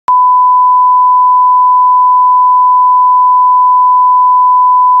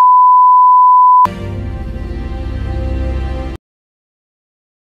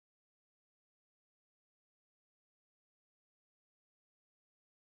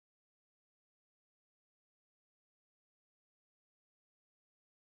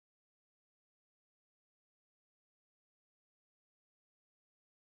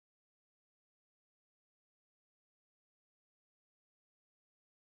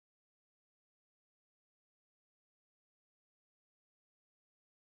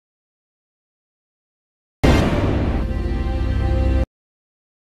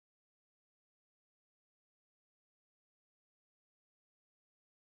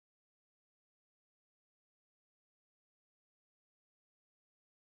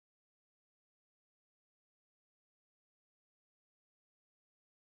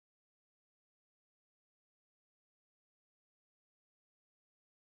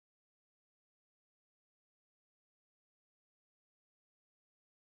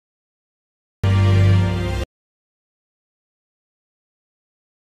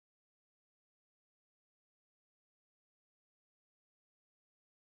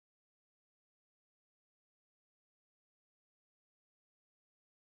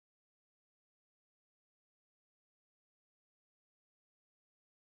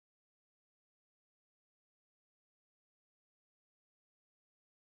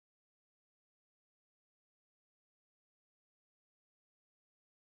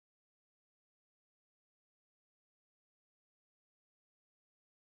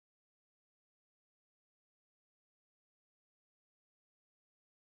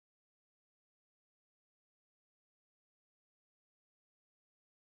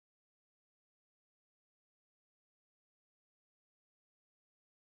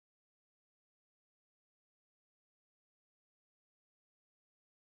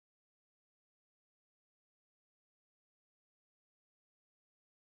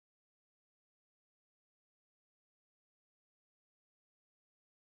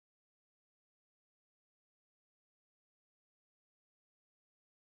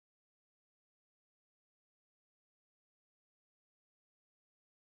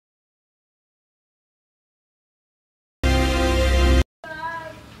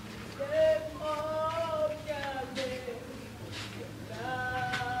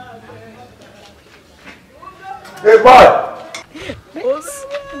Hey boy.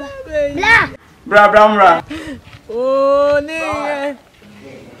 Bra. Oh, nee.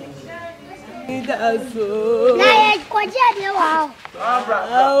 That's so. Nah, quite yet, wow.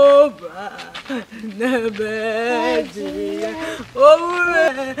 Oh, never. Oh,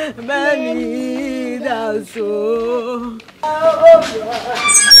 many. That's so.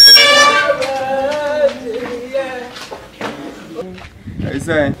 I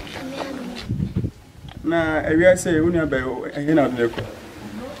say. Na area say we na be here na dey ko.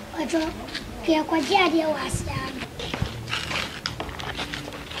 Ojo, ke kwaji ade was dan.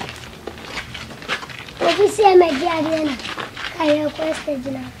 Obi say me di ade na. Kai question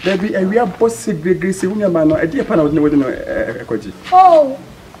jina. Baby, area boss gregory say we na ma no e dey pa na we no kwaji. Oh,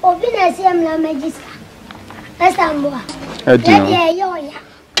 obi na say me na magisa. Asamboa. E di no. Ya yo ya.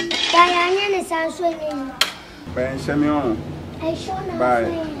 Kai anya ne sanso ni. Ba en shame on. I show na.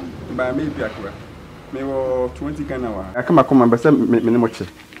 Ba me bi akwa. Me wo 20 Ghana wa. Akama koma ba say me ne mo che.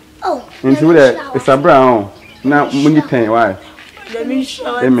 Oh. Nti we dey Isabra on. Na munyi 10 why? Let me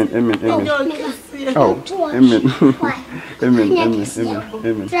show. Amen. Oh, amen. Amen.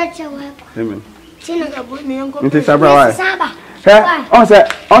 Church wa. Amen. Tina ga bo ni enko. Nti Isabra why? Saba. Hey, on say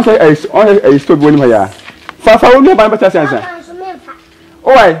I stop woni ma ya. Fa woni ba beta sense.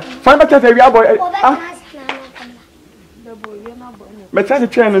 Oh, why? Fa beta say we boy. Ah. But try to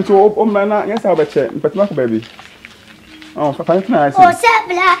train into na yes I bet but not baby. Oh, fa nice. Oh, say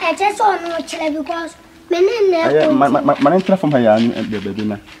bla I just want no chile because me ne my name from here and baby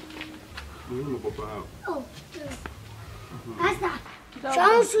na. Oh. Asa.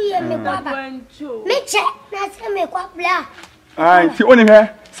 Chonsu ye me baba. Me che na se me kwa bla. Ah, ti oni he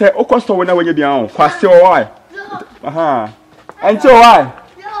say o cost we na we bia on. Kwase o why? Aha. Enti o why?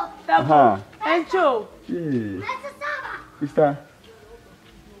 Aha. Encho. Eh. Sister.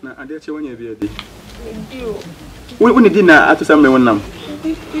 Na ade che wanya bia di. Ndio. Woni di na atosa me wonam.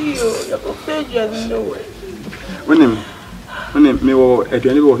 Ndio, ya ko page ya no way. Wonim me wo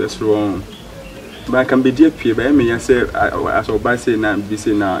aduane bi wo esro ba kan be die pie ba me ya say aso ba say na bi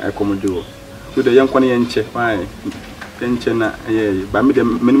say na ekomodo so de yenkwane yenche why yenche na ye ba me de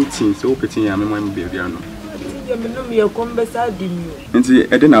menim tin so opetin ya me mo be bia no Ya me no me konbesa di mi o. nti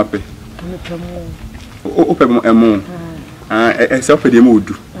e de na ape Me pamo. o pe mo emo e se ope de mo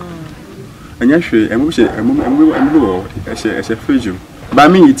odu anya hwe emo hye emo wo e se fridge ba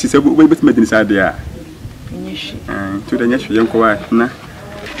me yiti se bo betima din sa de a Nyishi. to the nyashi yenko wa na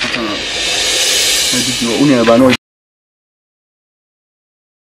uni ba no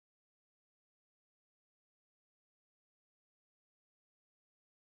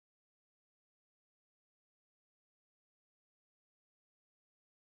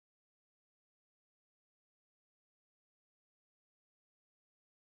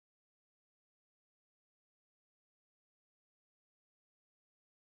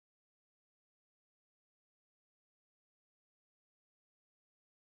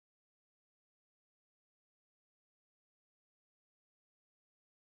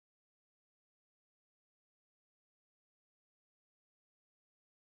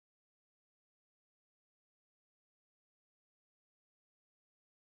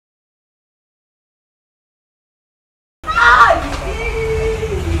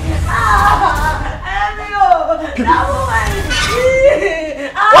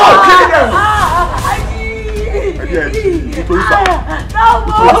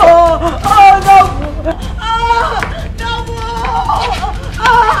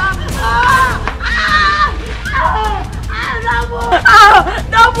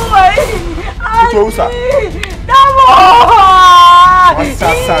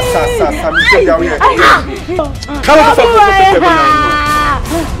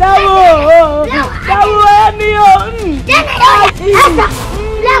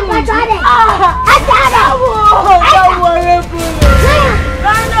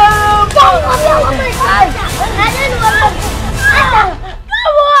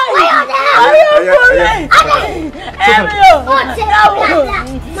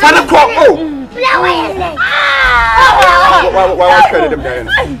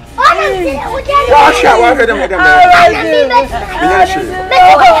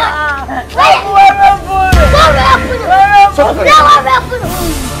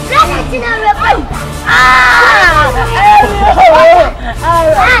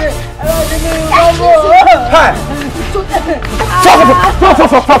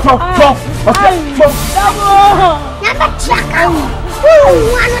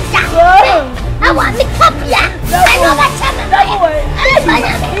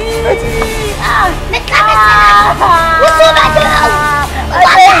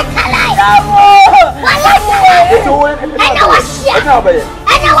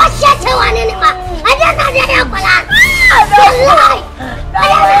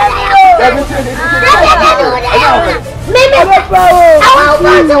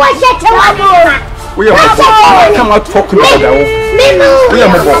say what you tell me. We are come out talk with the Dabo. We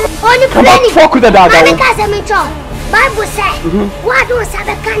are come out talk with the Dabo. Bible says, what do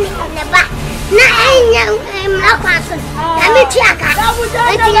Sabe can on the back? Na enya mlakwaso. Na metiaka.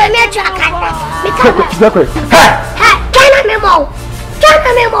 Enti metiaka. Zakwe. Ha, kana memo.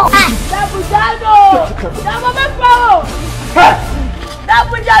 Kana memo. Dabu jano. Dabu memo. Ha.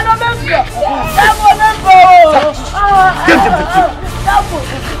 Dabu jano memo. Dabu memo. Dabu.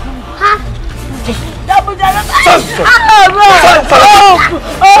 Ha. Dabu jano.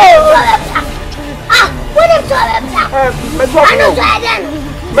 What am I talking?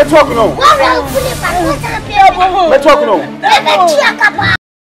 Me talk no. Me talk no.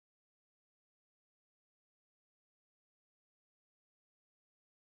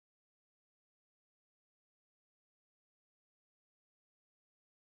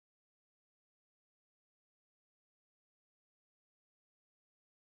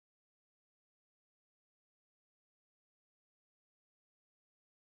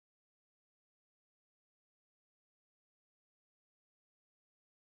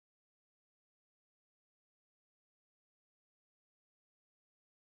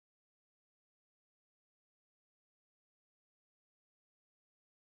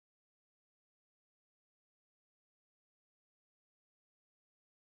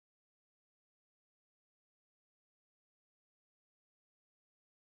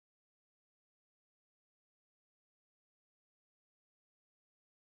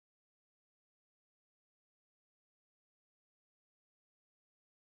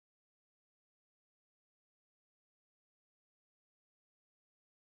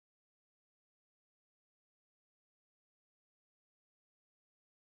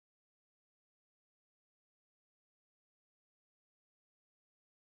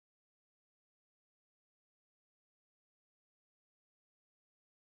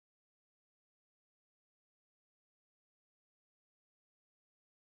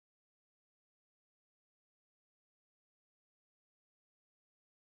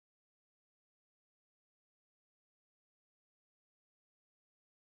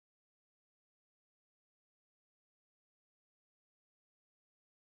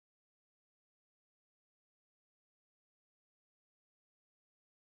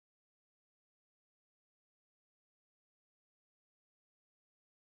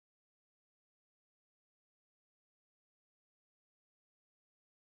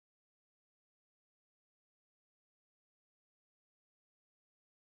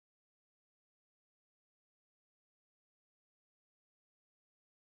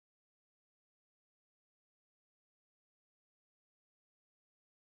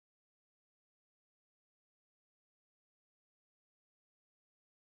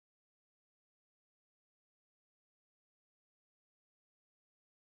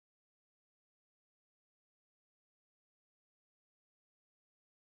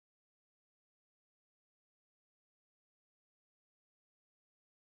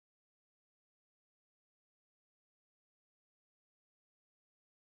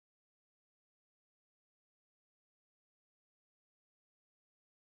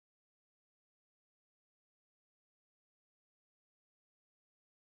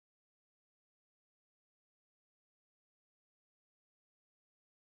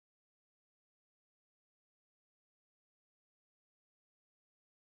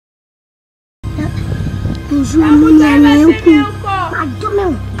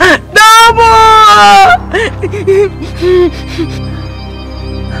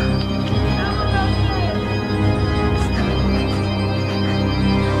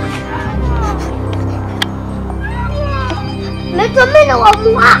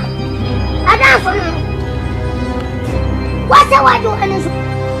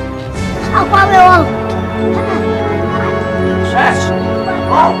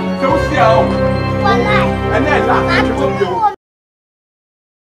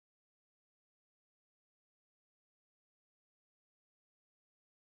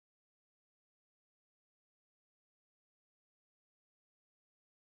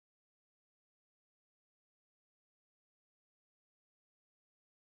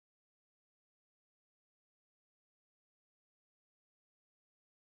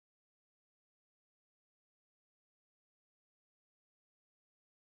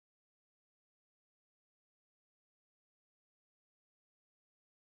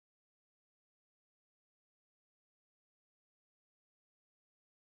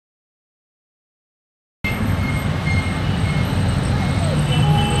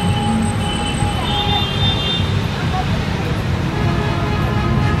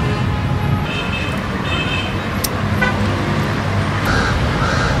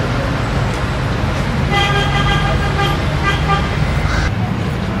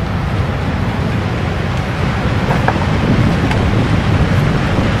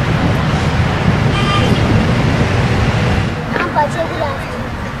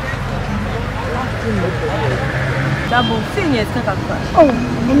 DABO, senior Kaka. Oh,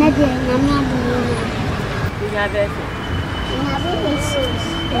 another Yamma. You have it.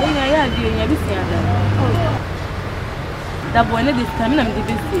 DABO, and this time I'm the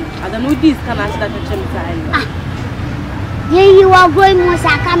best. I don't know this can answer that time. Here you are going,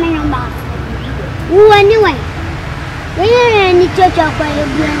 Mosa coming about. Who anyway? When you're in the church of where you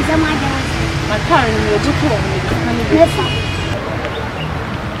bring some others. My car in your book.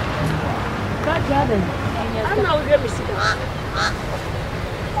 I'm not going to see that.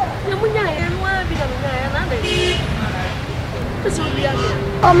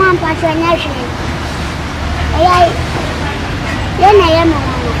 Oh, Mom, patronation.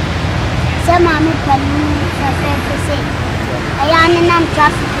 Some mammy can say, I am in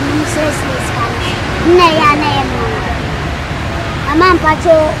traffic in Sicily. Nay, a man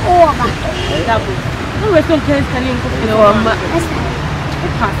patro over. DABO. Who was going to tell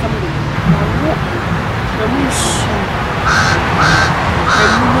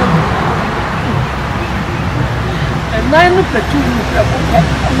and I look at you,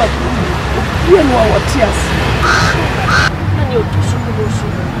 I'm a what tears. And you're too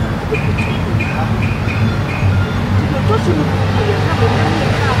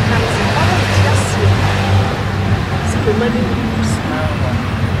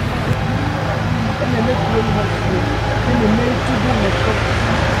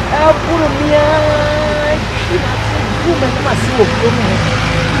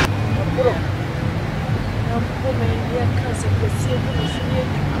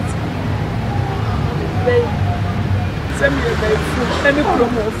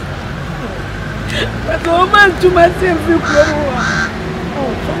but the woman to myself, you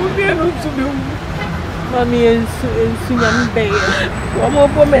Mammy and Sunan Bay. One more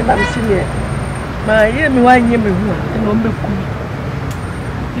woman, I'm senior. My year, one year, and on the cool.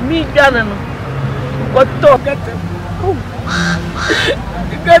 To me, Gannon, what talk at them? Oh,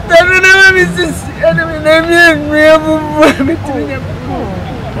 got that Mrs. Enemy name, I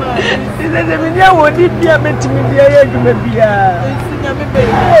would be a bit to me,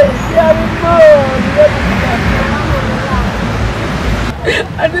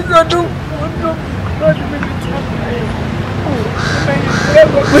 I did not do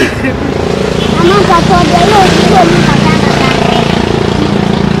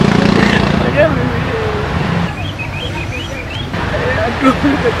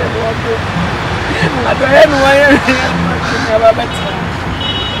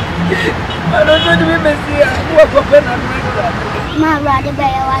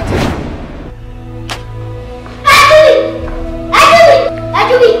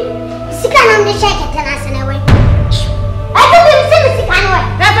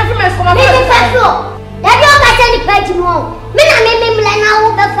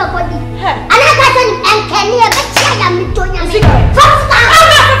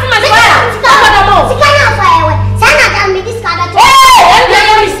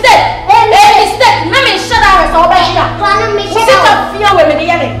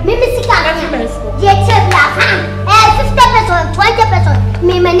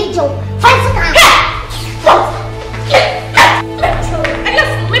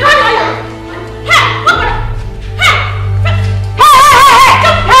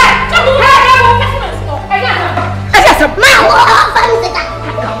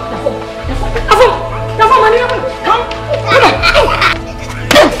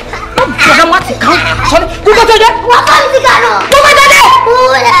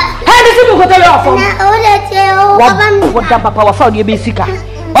what Papa was for your basic. Or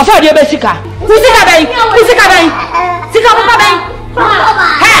for your basic. Who's it? Who's it? Sit up,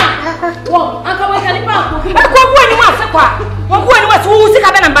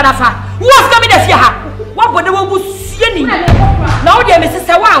 what's coming this year? What would the see any? Now, dear Mrs.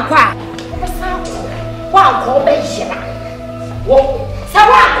 Sawan, one call Beshina.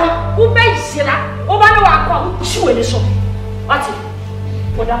 Sawan, who Beshina, over the one, shoe in the shop. What's it?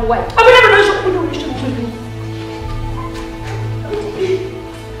 What I'm away. I will never know what you do.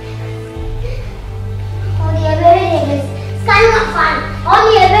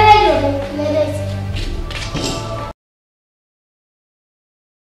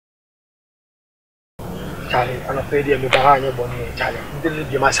 Charlie, I'm afraid you're behind your bonnet, Charlie. Didn't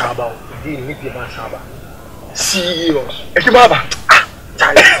be my saba, didn't meet my saba. CEOs, if you mama,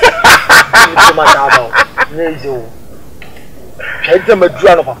 Charlie, my saba, Nazo. Take them a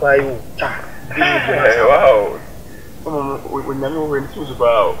drum of a fire, Charlie. Wow. When you were in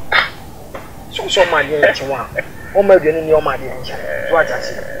Susabao. So my dear, oh my dear, your my dear, what I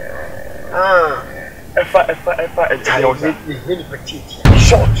say. Ah, if I really petite,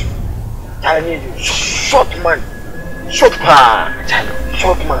 short. I need you, short man. Short pa, Charlie.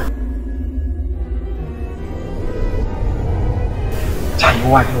 Short man. Charlie,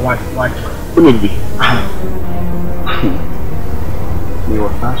 what? Who need be? You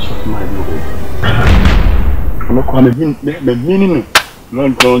are fast short man. I'm not coming meaning.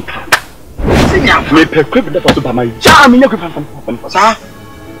 Non don't come. Sing out. Me equip the for super my jam in your from sir.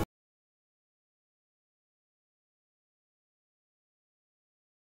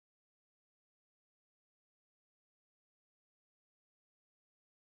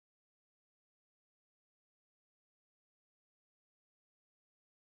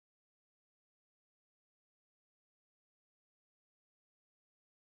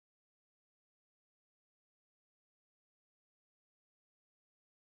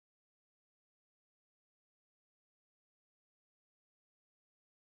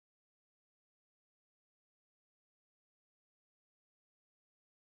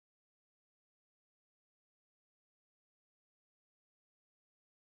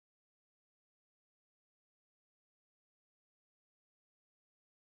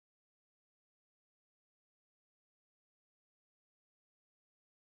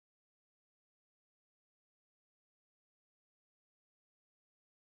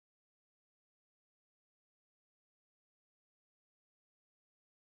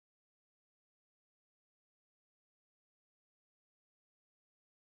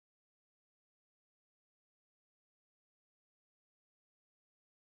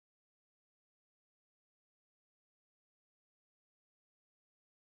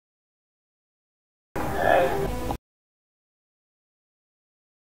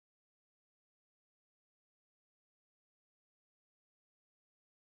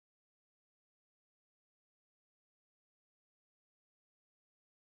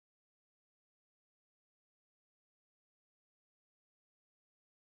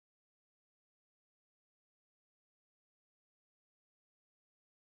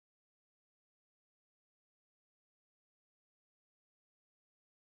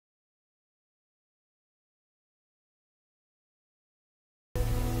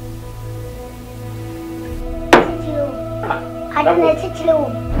 I don't know.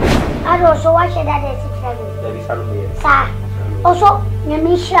 I also watch that as sir. Also,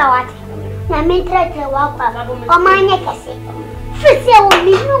 Namisha, what? Namitra, or my neck. First, I will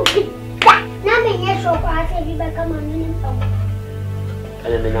be looking. Nothing else, so I said you become a minute.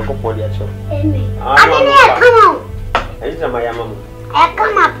 And then I go for the actual. I didn't come on. I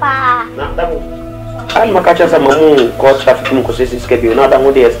come up. Not that. I'm a catcher, some moon, called traffic, because this is scheduled. Not that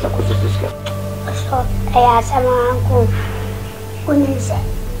one day, it's a so I asked my uncle. When say,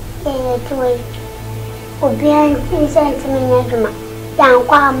 Obian inside to me, young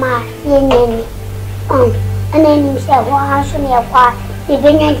Quama, Yen, and then himself, who has me a part, the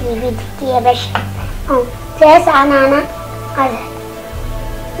vineyard with the abyss. There's Anna,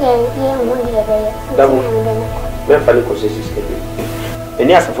 very funny because this is scheduled. And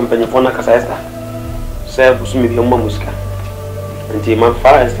yes, from Penifona Casasta, serve with me, your mamuska, and the man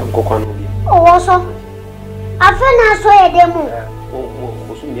fires and cocoa. Oh, also, I feel I saw a demo.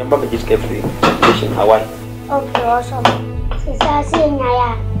 Your mother just kept free. Hawaii. Okay, awesome. Since I see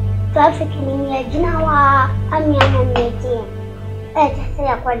Naya, trafficking in your Jinawa, I'm young meeting. I just say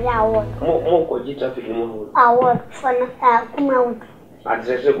a quadra more could traffic award for Kumaut. I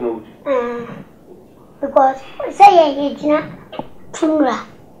just remove. Because say Yajina Tunra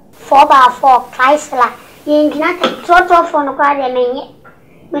 4x4 Chrysler, Yajina sort of on a quadra.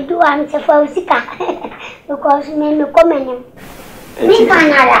 Me do answer for Sika because men no comment. Me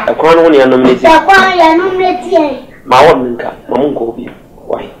Canada. A crown only a nominated. The crown ya nominated. My woman, Mamma go be.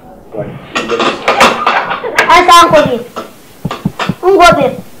 Why? I can't go be. Ungobe.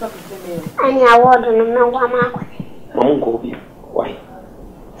 And ya word no Mamma. Mamma go be. Why?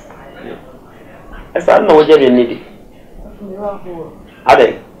 I said no jelly needed. Are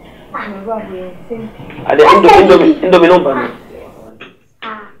they? Are they Indomino?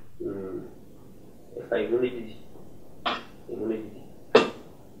 I really did.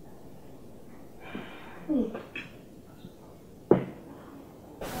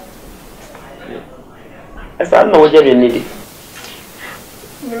 I said no what you need.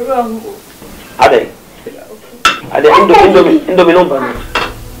 Are they? Are they Indomino banner?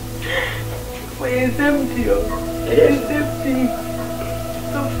 It's empty. It's empty.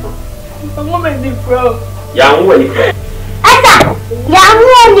 I'm going to be Young way. Asa! Young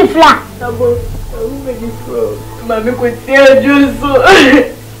one the flat. I'm going to be Mammy could tell you so.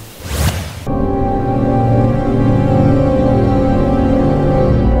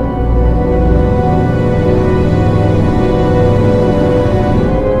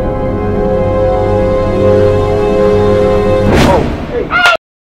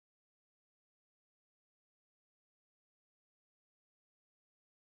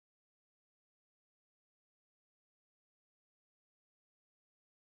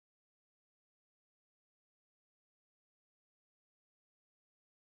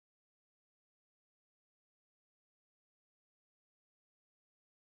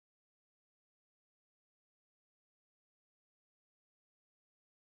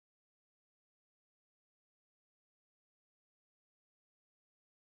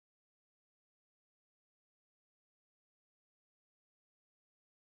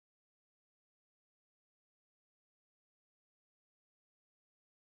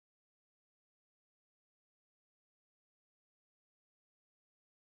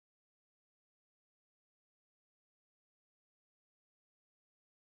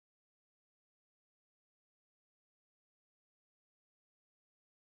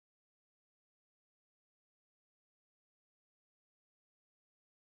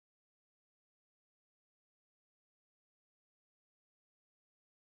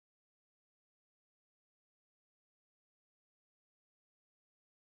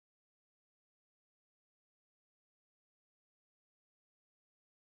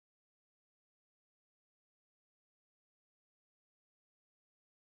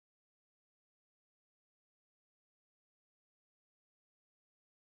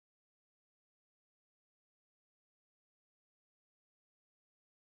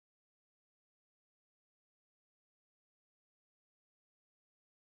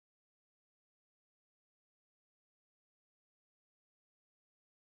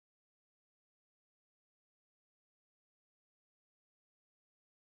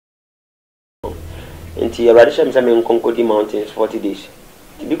 Nti Awurade hyɛ me sɛ me nkɔnkɔdi mountains 40 days.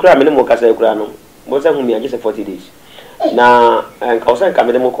 Bi kura me ne mo kasa kura no. Mo sɛ hu me agye 40 days. Na nka wo sɛ nka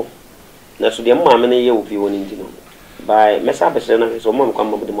me de mo kɔ. Na so de mo ma me ne ye wo fi woni nti no. By mesa besere na so mo kwa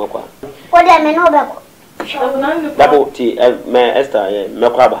mo de mo kwa. O de me no be ko. Dabo ti me Esther me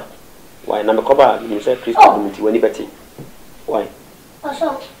kwa ba. Why na me kwa ba me say Christ nti wani beti. Why?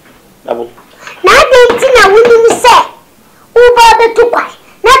 Oso. Dabo. Na de nti na woni mi se. U ba be tu kwa.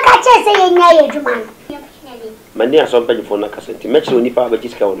 Na ka che se ye nya ye djuma no. Mani aso page phone na kasa nti me kire oni pa ba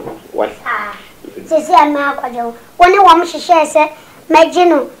jiska wono. Why? Se se ama akwajo. Woni wo mo hihye se meji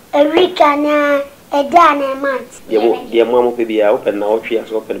no a week na a day and a month. Dear mamma, baby, I open now. She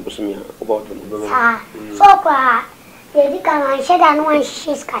has opened Busumia about them. So, they can I said I know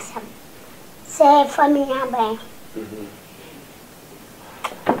she's custom. Say for me,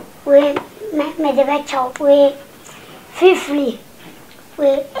 we made the retro. We fifthly, we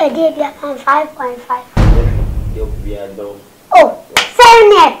a day on 5.5. Oh, say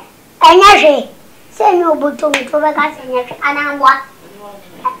me, and I say no, but to me, and I'm what.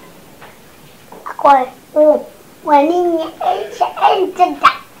 Oh, when in entered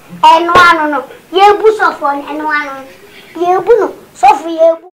that, and one no, ye bus of one and one, ye buno,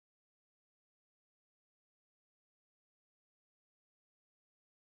 Sophia.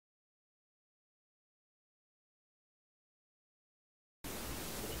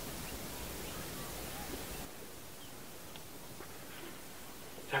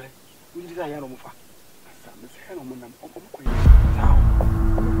 Charlie, we did I know for some woman. I'm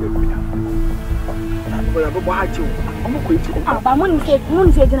going to but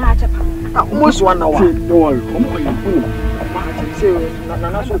Moon said, almost 1 hour. Don't worry, I'm going to say,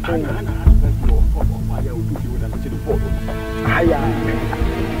 Nana, so kind.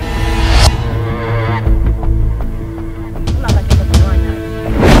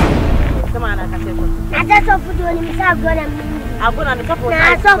 I just offered you when you saw good and I'm going to couple.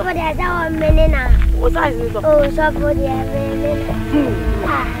 I saw for the other minute. What size is it? Oh, so for the other minute.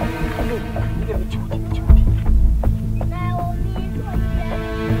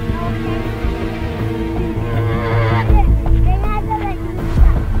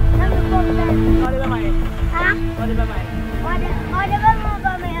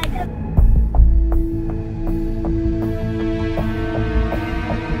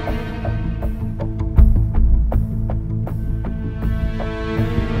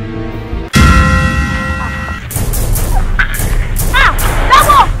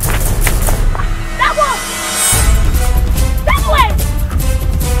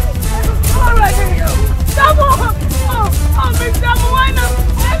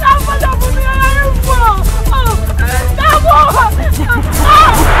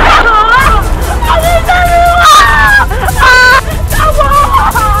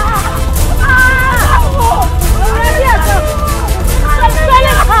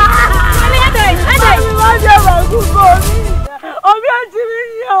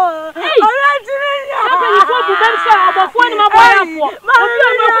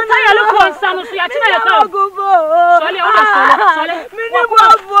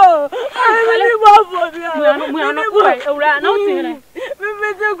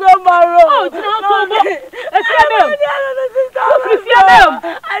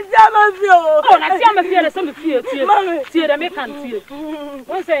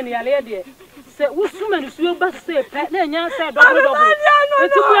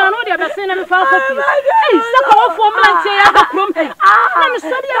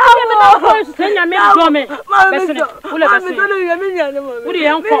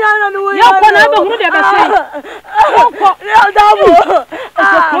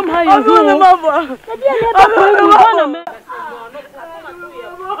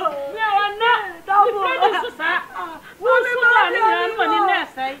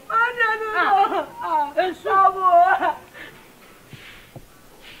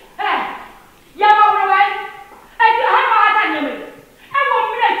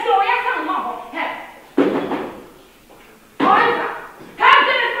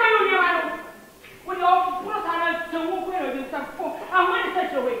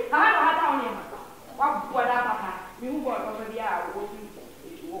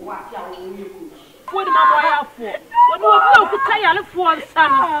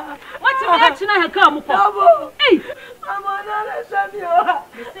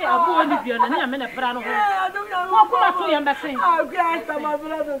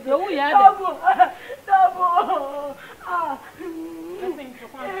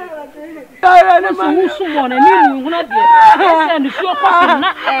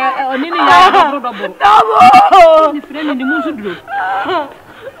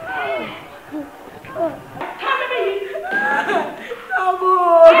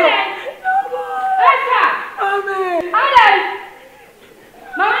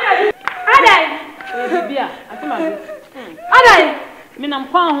 Minam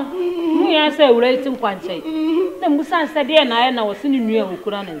kwan mu ya say wura tin kwanche na musan sade na ya na wasini nua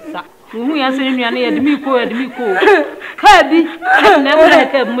okura ne nsa mu ya say nua na ya demi ko ka bi na mu na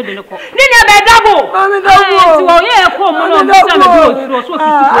ka mu de ne ko ni ne be dabo ti wo ye ko mu no musan me bi oturo so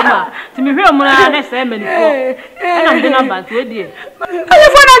fiti ko ma ti mi hwe mu na na say mani ko na mde na bantu we die ale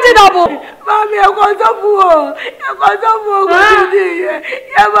fo na ti dabo mami e ko so fu o ko di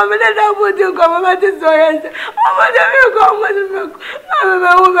ya mami le dabo ti ko mama ti so yes mama de mi ko mo de mi ko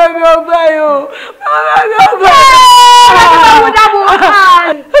mami o ba yo dabo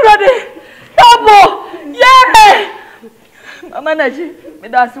yeah mama na ji me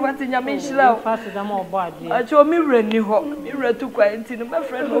da si wati nya me shira o fast da ma obo ade acho mi re ni ho mi re tu kwa enti no my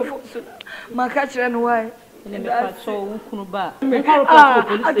friend no fo so ma ka kire no why ne me pa so ukunu ba me ka ro pa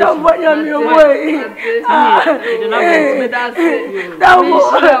police station atambo nya mi o boy de na me da si dabo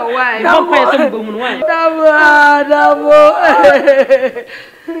why no pa so mbo mu why dabo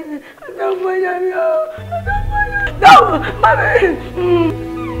atambo nya mi o dabo mami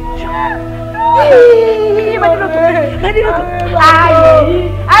Ai,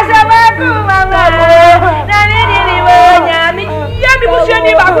 asawaku mama. Nani ni wonya mi. Ya mi busu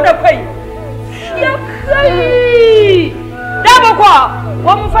ni ba ku da kai. Ya kai. Dabo kwa,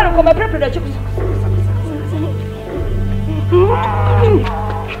 wo mu fa ko me prepare da chiku.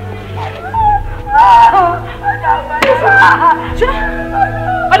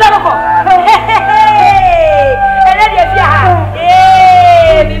 Adabo ko. Ele dia fia.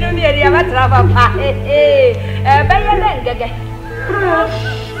 Ninu ni eri abatra papa baya lengege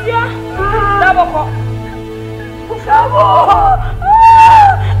ya dabo ko dabo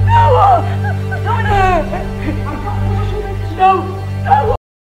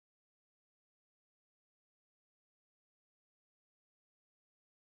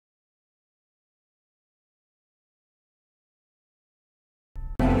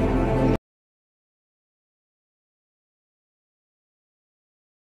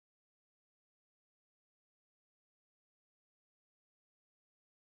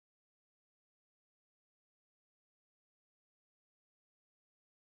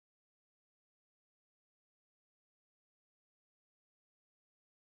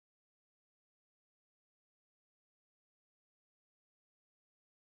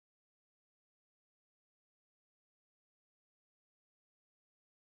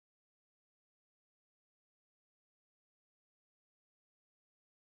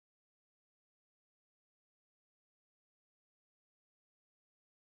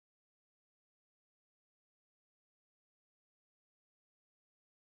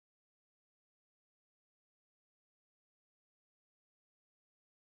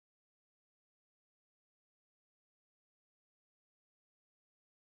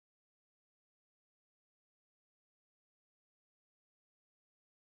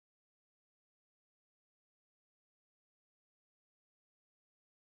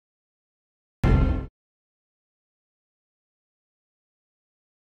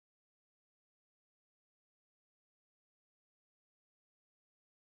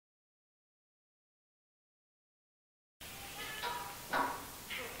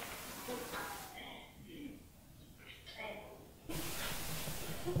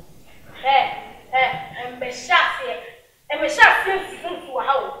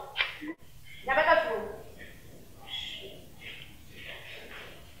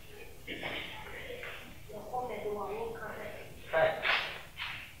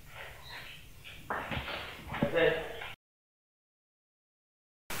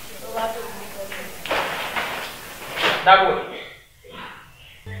Dabo.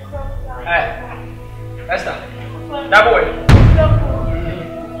 Esther. Dabo.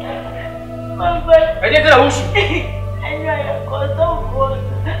 Ele entra russo.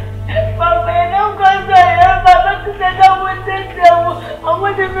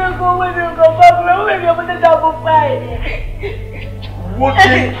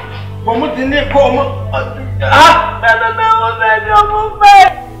 Vamos ter como?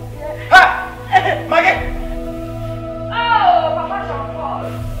 Ah, Mague.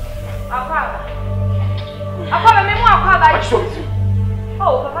 Agora mesmo acorda aí.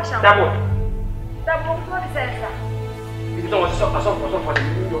 Oh, papai chama. Dabo. Dabo, com licença. Então, você só pode.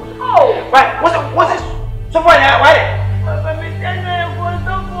 Oh! Vai, você só foi, né? Vai. Papai me entendeu, eu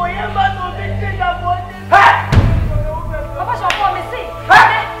tô boiando, mas não me chega muito. Papai chama, me sim.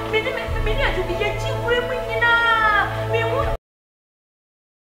 Menina, tu me tinha menina. Me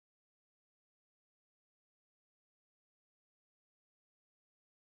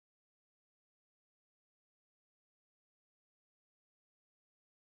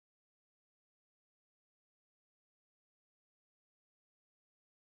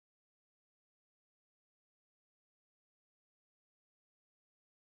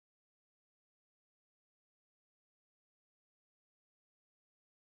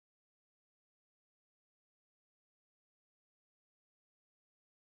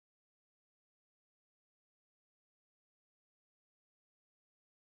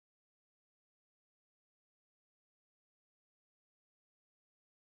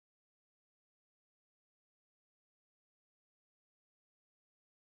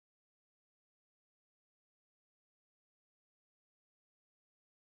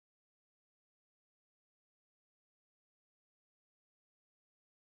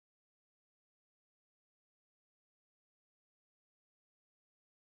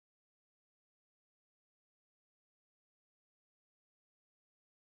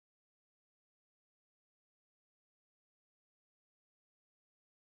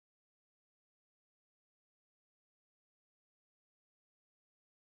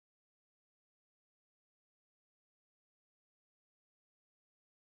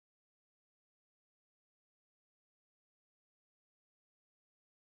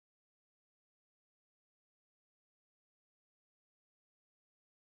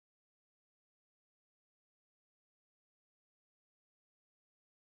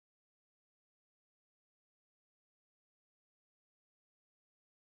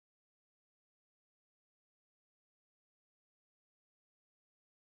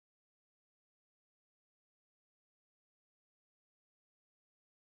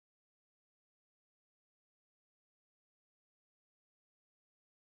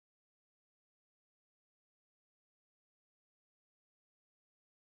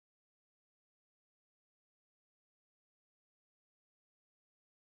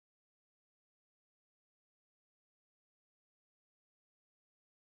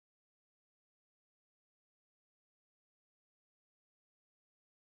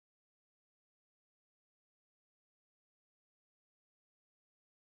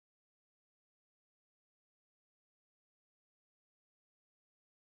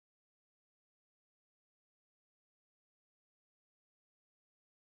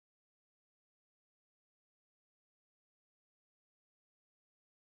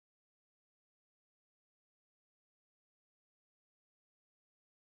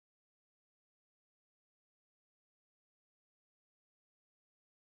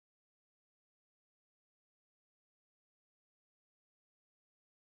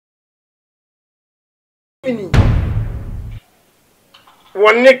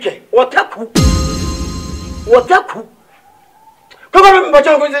Waneke, wataku. Come on, but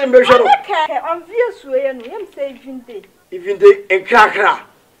I'm going to be sure. I'm fierce way and him say even day and cracker.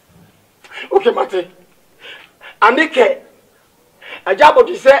 Okay, Mate. Anike, a job of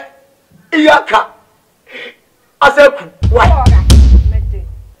this Iyaka. I said, what?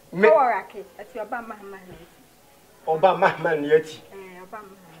 Oraki, at your Obama man yet.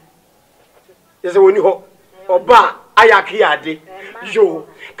 Yes, when you Oba Ayaki, you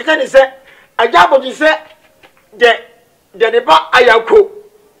can say a job of this the ba Ayako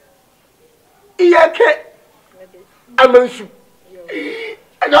Iyake Amansu.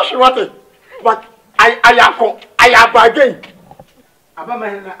 I just want it, but I have again.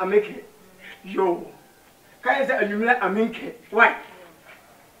 Abama, I make it. Yo, can I say you let a minke? Why?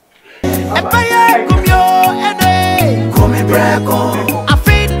 Come breko, I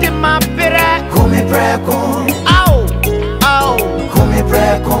feed in my pere. Come breko, ow, come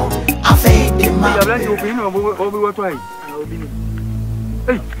breko, I feed in my.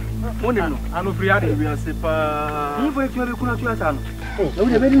 Hey, morning. I know free out we are sepa. You for you kuna tu asa no. Oh, we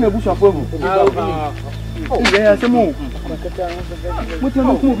dey be na busu afo mu. Oh, yeah, say mo. Mo ti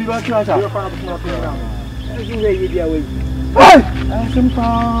no ku bi ba tu asa. You wey dia wey. Hey!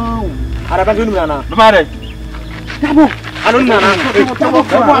 Simple. Ada kan tunu mana? Lumare. Dabo. Anu nana. Dabo.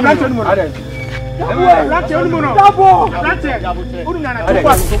 Ada tunu mana? Dabo. Lati unu mono. Dabo. Lati. Unu nana.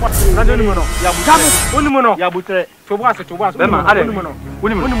 Lati unu mono. Ya bu. Dabo. Unu mono. Ya butre. Chobuase. Bema. Ada. Unu mono.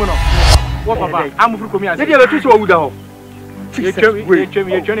 Wo papa. Amu furu komi ase. Ye dia betu so wuda ho. Ye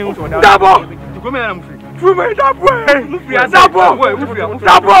twemi hu so da. Dabo. Komi na mu furu. Fume dabo.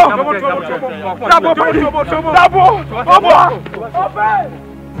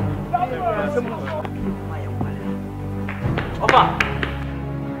 Opa.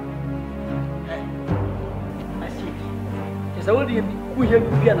 Esa wodi ye ku ye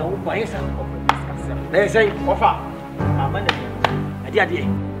bia na wo kwa yesa. Na say ofa. Amane. Ade.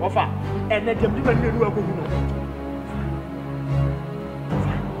 Ofa. Ene dem di ba ni enu akogu no.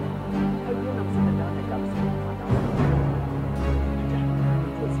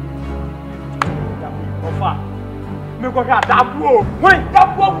 Ofa. Me ko ka dabo. Wey,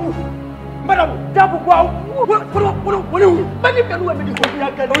 dabo. Madam, dabo kwa. What? Mani pelu e me di ko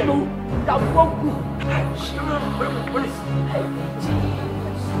bia kan. Dabo. Dabo.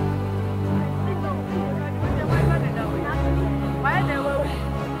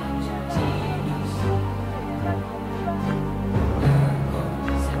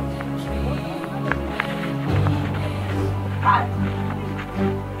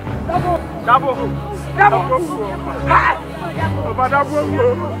 Hi. Oba dabo.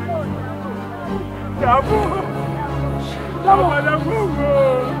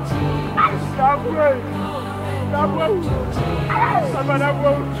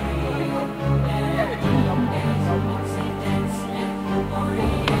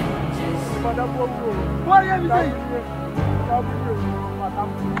 What are you saying?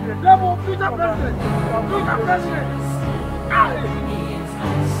 Dabo, future president.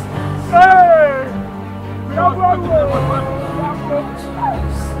 Hey!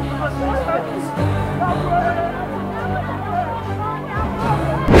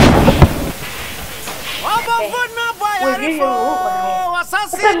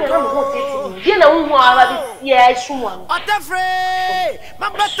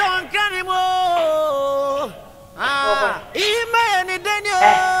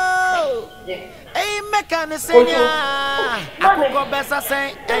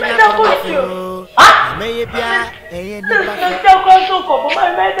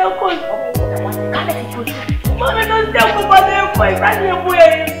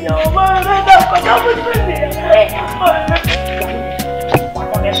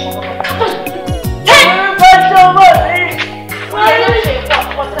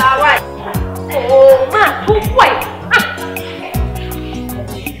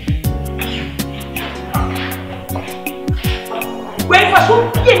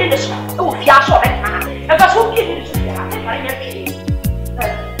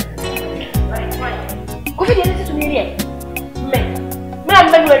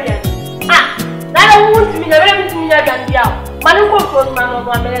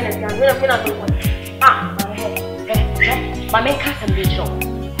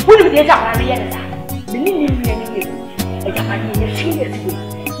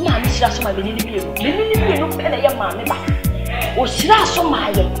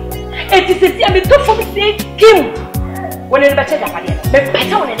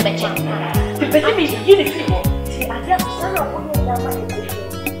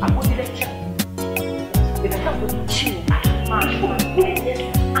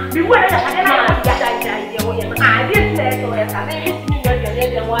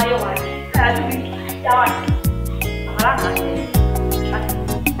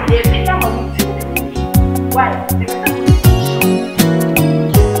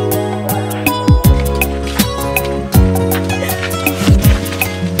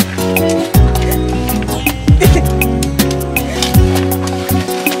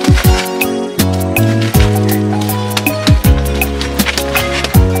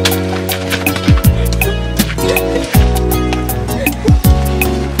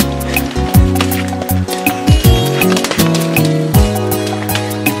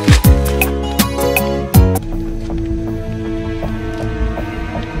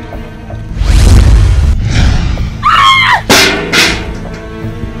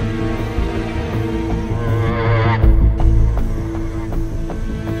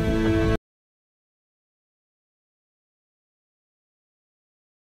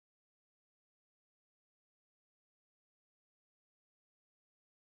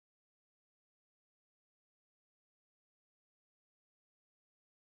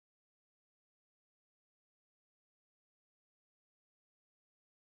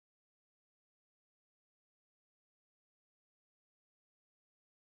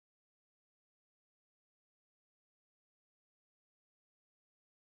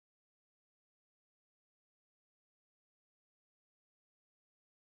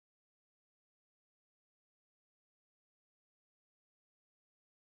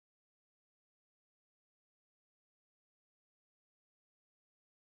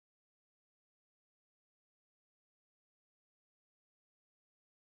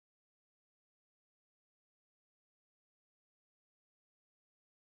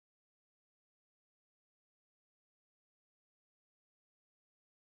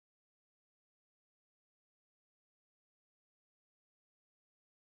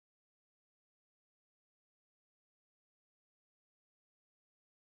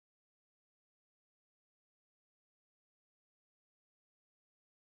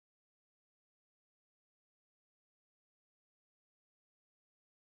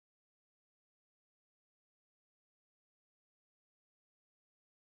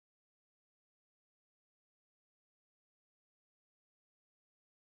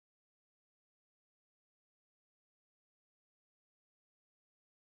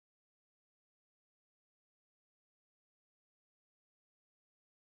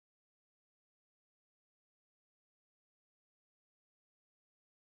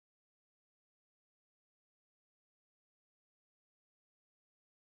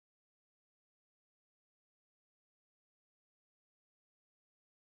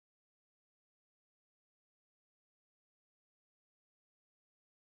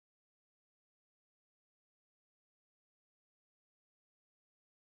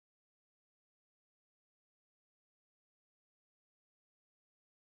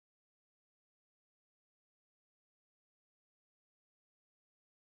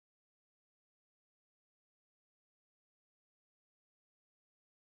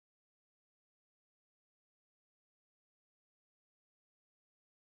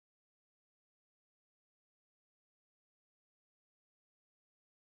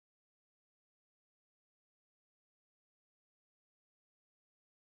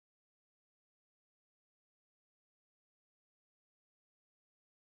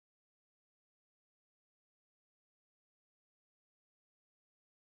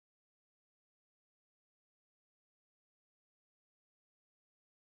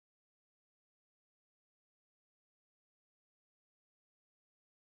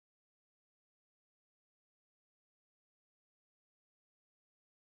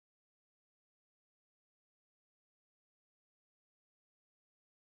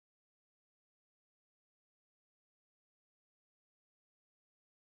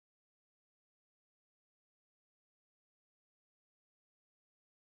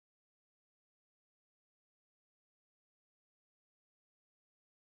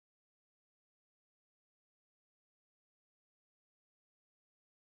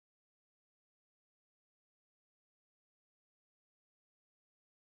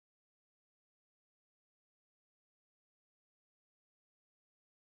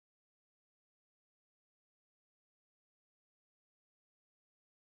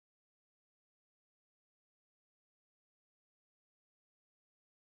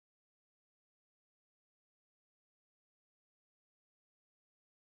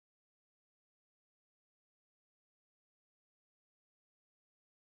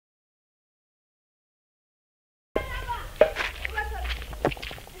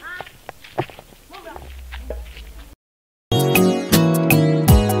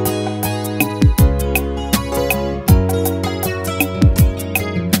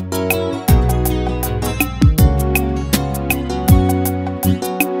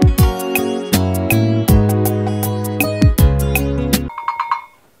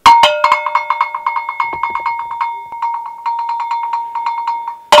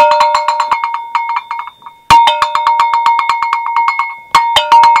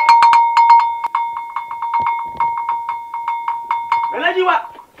 Ejiwa.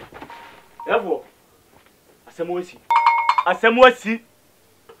 Therefore, Asemwasi.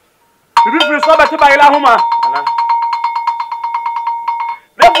 Bibi firi so bete ba ila homa. Ana.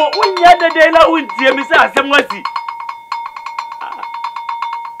 Therefore, unya de de la untie mi say Asemwasi.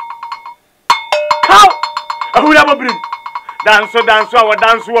 Cow. Ahura mobrim. Danso awo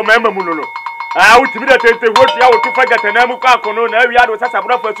danso wo mema mu no. Ah, utimi de tente hotu ya wotu fa gata na mu kwa kono na wi ado sasa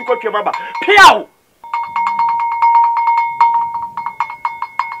bra fa su ko twe baba. Piaw.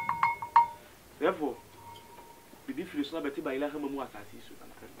 Therefore, bibi firi so bete ba ila hama mu asasi su na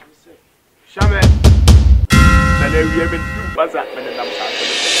ka say. Shame. Bale wi e me tu pasa me na msa.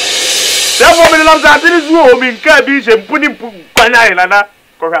 Therefore, me na msa tiri zu o mi nka bi je mpuni kwanya ina na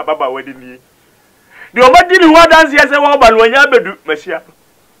ko hwa baba wadi ni. The Omadini who dance yes, a woman when you do, Monsieur.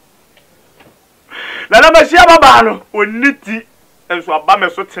 Nana Monsieur Babano, when nitty, and so a bammer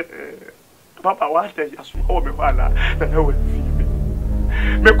so Papa, what is your small me, father, that I will see me.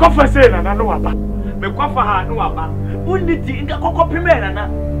 Me coffer say, and I know about. Me coffer her, no about. Who nitty in the cocoa pimena?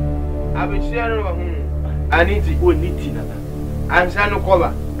 I will share over whom I need to go nitty, and son of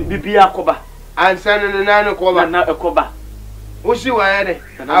cover, be a cover, and son and nano cover, not a cover. Who she were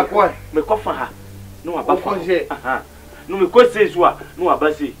and I point, me coffer her. No abafo aha no me ko say so no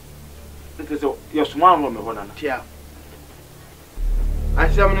abase nti so your small no me hona na tia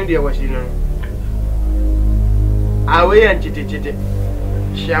asam no de washi no awe yan titititi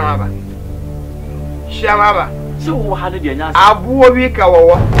shamaba so wo ha no de nya abuo bi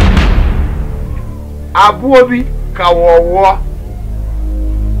ka wowo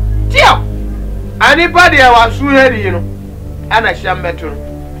tia ani ba de wa su heri no ana shambeto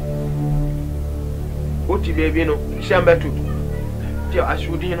Oti baby no shambatu tio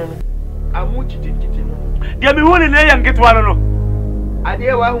ashudi no amuchi tititi no dia mi huni ne yan getwa no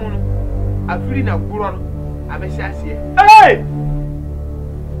ade wa hunu afiri na guro no amesi asie hey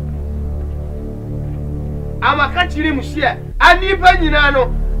ama ka chiri mu hie ani pa nyina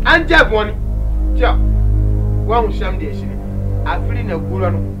no anja boni tio wa hu sham de shiri afiri na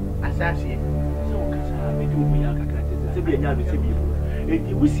guro no asasie so kasa be du mu ya kakra se bi anya be se bi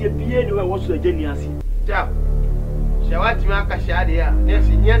e wusie bie ne wa wo so agani ase ja shawati maka shade ya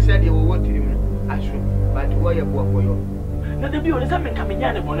nesi nyensa de wo tirim no aso but wo ye bo koyo na de bi o nesa men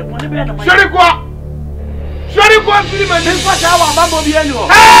kamenya ne bone be na mai shori ko fili man den kwa tawa ababo bi eni ho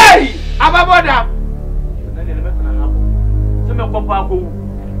hey ababoda na de be na habo se me ko pa ko wu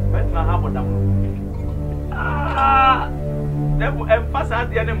be na habo dam ah debu empasa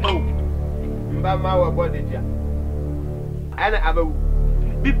de ne mawu mba ma wa body dia ana abawu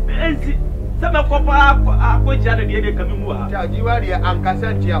bi enzi Sama kopa ako jana de kamimu ha. Ja jiwa ria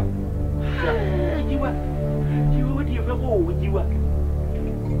ankasa tia. Jiwa. Jiwa wadi yefo jiwa.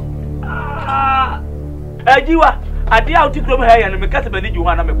 Jiwa. Ade a uti krom ha ya no mekasa bani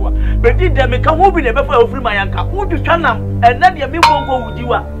jiwa na meboa. Bedi de meka ho bi na befa ofiri mayanka. Udu twanam ena de me bongo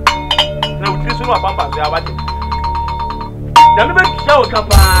jiwa. Na uti so no abamba so awate. Da me be twa o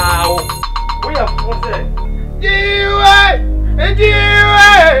kapa o. Wo ya fo se. Jiwa!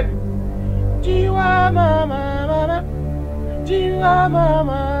 Jiwa mama Jiwa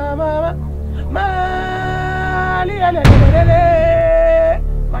mama Mali lele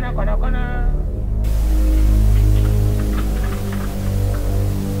Kona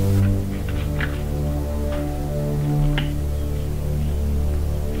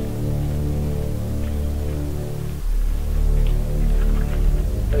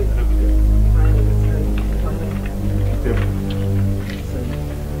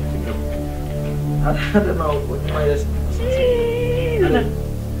I don't know what my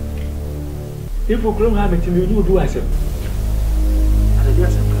if you grow have it to me, you do as a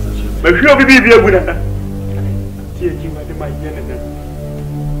but you'll be a good at my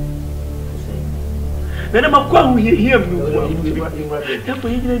then I'm a quite here.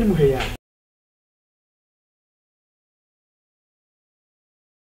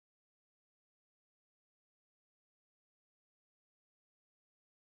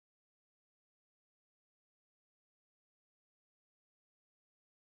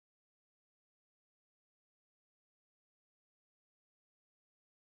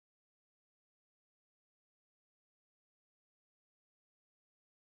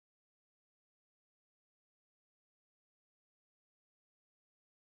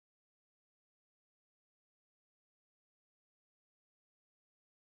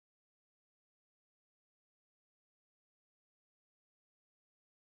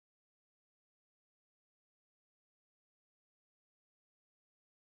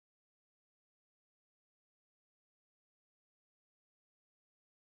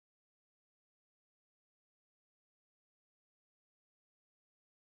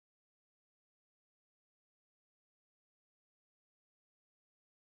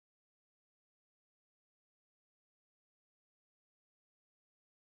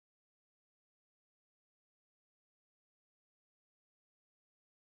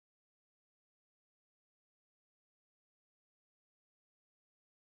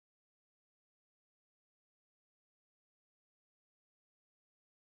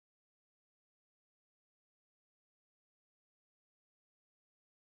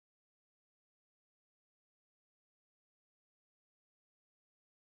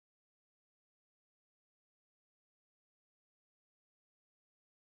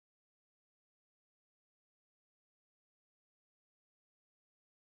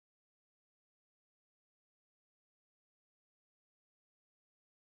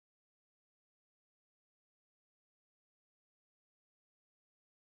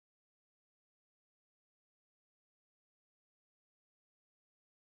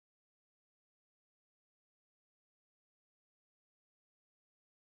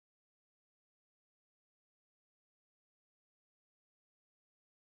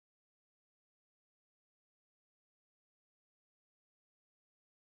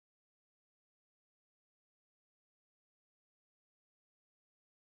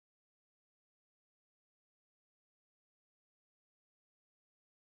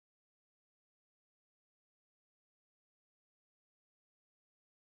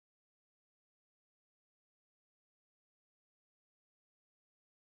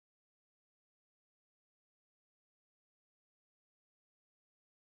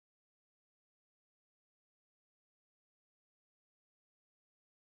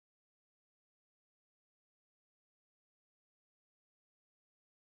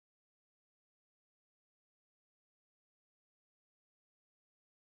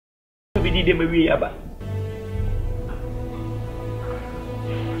 di dem wi aba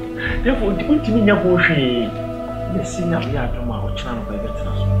therefore untimi nya ho hwe ne sinya ya adoma o chana no ba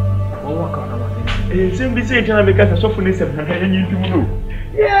betra so wo waka na ma de sem bi se chana be ka so fu ne sem na ya nyi ntum no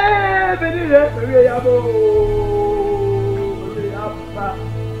yeah beni le wi ya bo ya ba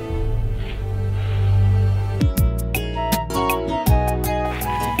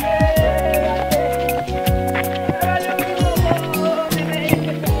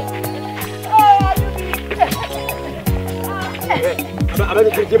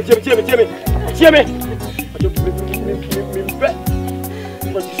Jimmy.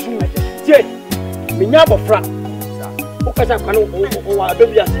 Me nyabo fra. O ka sa kwa no o wa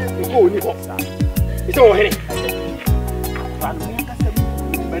baby as ko ni ho. Ise wo here. Mani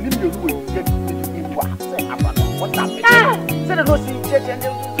mi olu we get ni wa say abana. What up? Say the go see je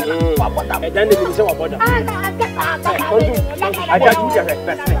wa boda. E dan ni bi say wa boda. Aja ju je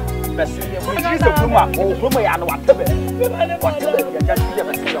best. We use the pluma o pluma ya no wa tebe. Wa tebe ya ju je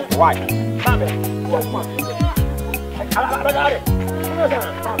best ya why. Sabe? What man? Abagare.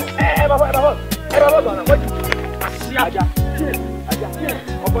 Baba. Baba, what? Aja.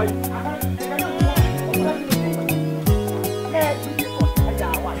 Opa.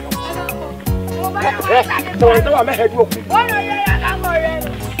 Então me head work.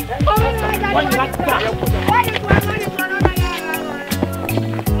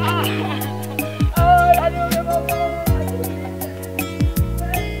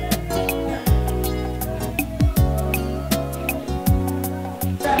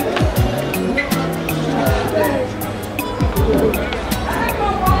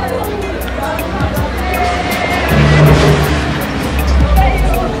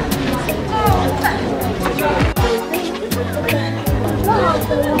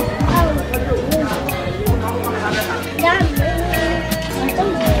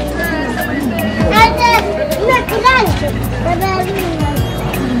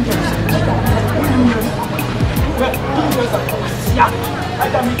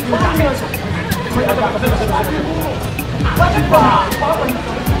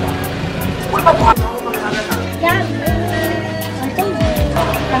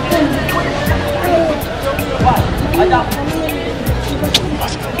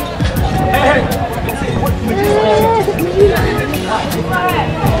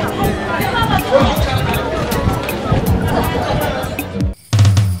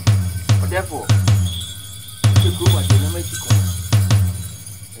 Therefore, the group was the number 2.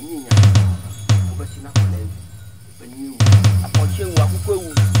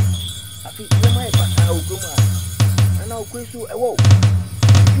 So, oh,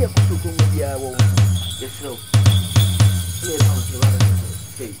 be a good to be a woman. Yes, so.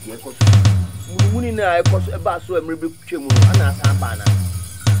 Say, dear coach, Munina, I was about so a maybe Chimu and a Sambana.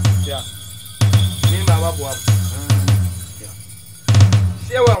 Yeah. Name our boy.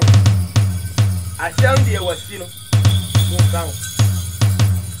 Say, well, I sound dear was seen. Won't count.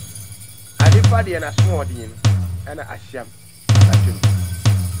 I did party and a small dean and a sham.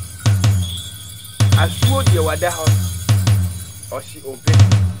 I swore you were the house. Or she open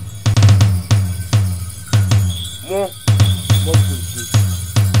more food.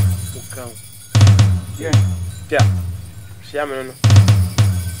 Count. Yeah. Shaman.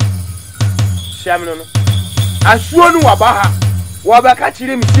 I swore no about her. What about catching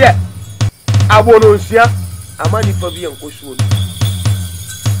him here? I won't see a money for being Oshwood.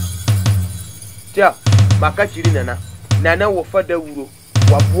 Yeah, my catching Nana will further wood.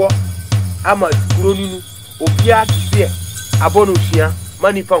 What I'm a grown or be at here. Abonusia,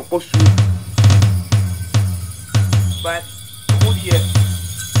 money from Kosu. But, good year,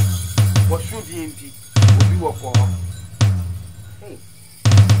 what should the empty will be work for? Hey,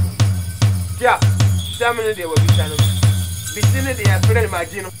 yeah, Samuel, they will be channel. Between the apparent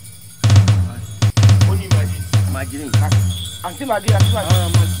imagine. Only imagine. Until my dear,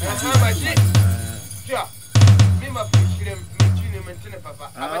 yeah, me my fish, maintain papa.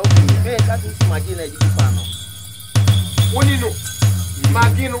 I can't imagine a panel. Only no,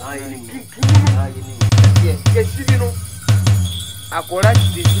 Magino, yes, you know. I correct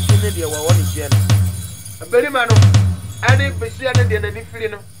the city of one is a very man. And if we are the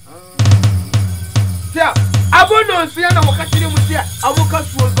different. Yeah, I won't know, see, I will catch you with you. I will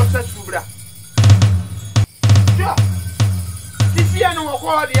catch you with Subra. Yeah, this year, no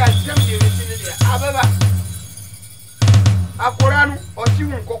more, the assembly is in there. However, a Koran or she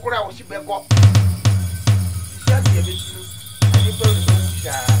won't go or she better go.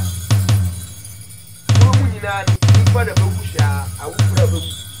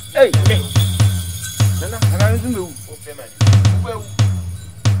 Hey, Nana, I don't know.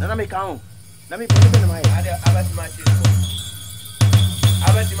 Nana, make out. Na me pon be na mai. Ade abati ma chiri ko.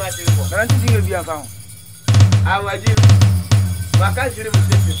 Abati ma chiri ko. Na nti dinga bi anfa ho. Awaji. Maka chiri mu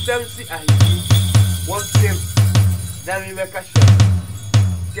se semsi ahiji. One film. Na me be ka share.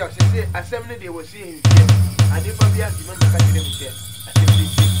 Ti o se assembly dey wo see him here. Ade pa bi asima ka chiri mu here. Assembly.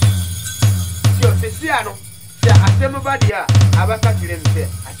 Ti o se ano. Se assembly ba dia abaka chiri mu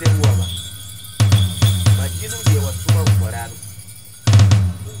here. Assembly wa ba. Majinu dey wo suma korano.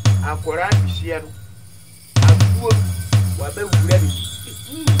 Akora bishia no afuo wa be wura ni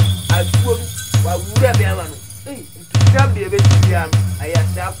afuo wa wura be ama no ntam de be bishia no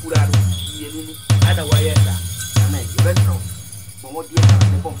ayasa akura no yenu no ana wa yesa ana e be no mo di na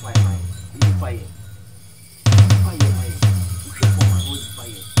ne pon fire mai ni fire mai ushe ko ma no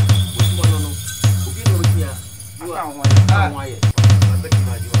fire mo no obi no tia asa ho ya abeti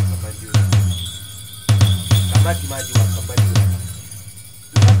maji wa kabadi kabati maji wa kabadi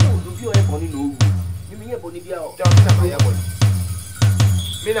Obi o e boni no wu. Mi ye boni bia o. Mi na ma ye boni.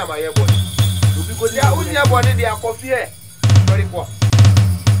 Mi na ma ye boni. Obi ko dia o nya boni dia kofie. Sorry ko.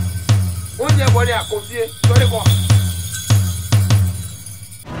 O nya boni a kofie. Sorry ko.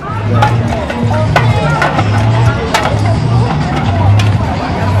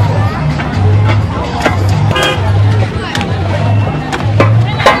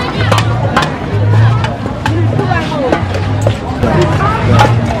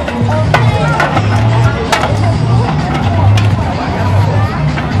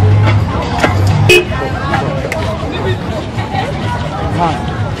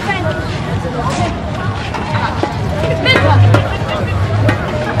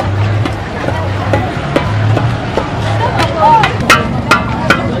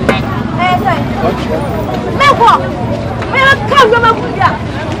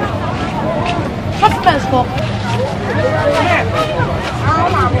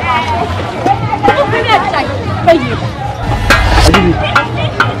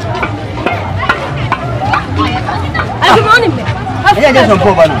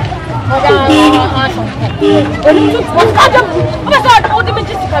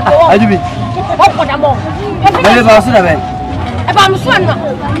 Ajubi. Ele vai ser bem. É para me suar.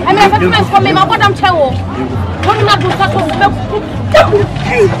 É melhor mais comer, mas pode me tirar o. Quando na busca sou meu.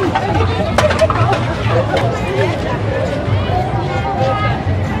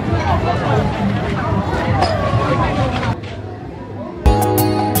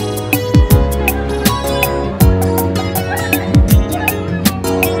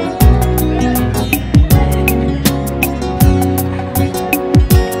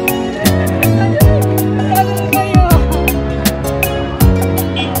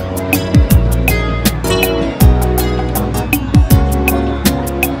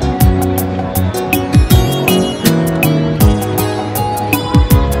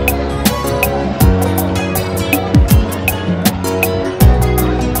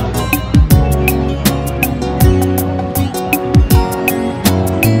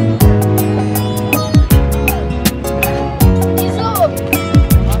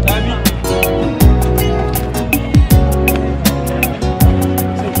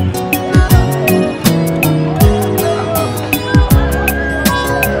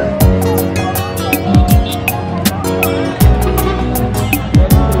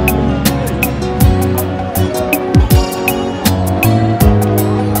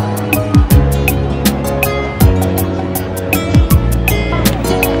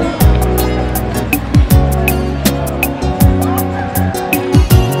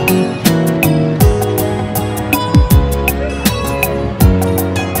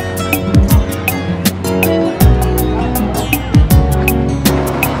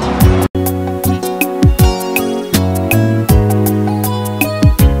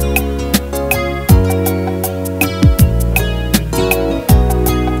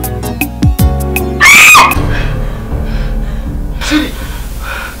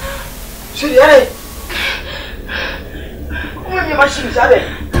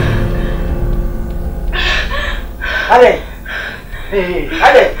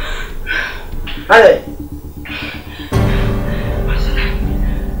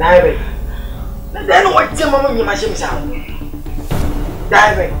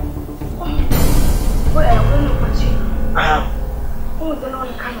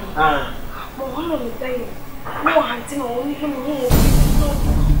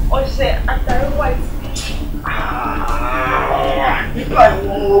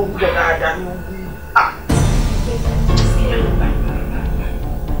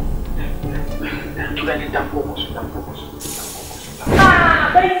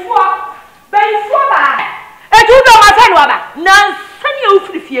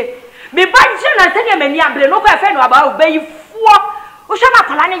 Me banji na tanya mani abre no kwa fe no aba obayifuo. Wo hwe ma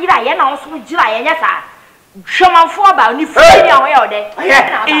kwala ne yira ye na wo so gira ye nya sa. Hwemanfo aba oni freni a wo ye ode.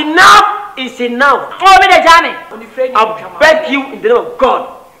 Enough is enough. Oh me de jame. I beg you in the name of God.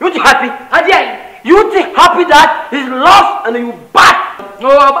 You happy? You think happy that he's lost and you back? Oh,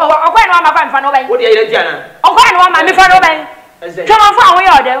 okay, no, my friend, for no way. What are you doing? Okay, no, my friend, for no way. Come on, for we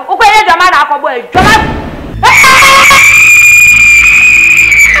are there. Okay, the man, I boy. Come on.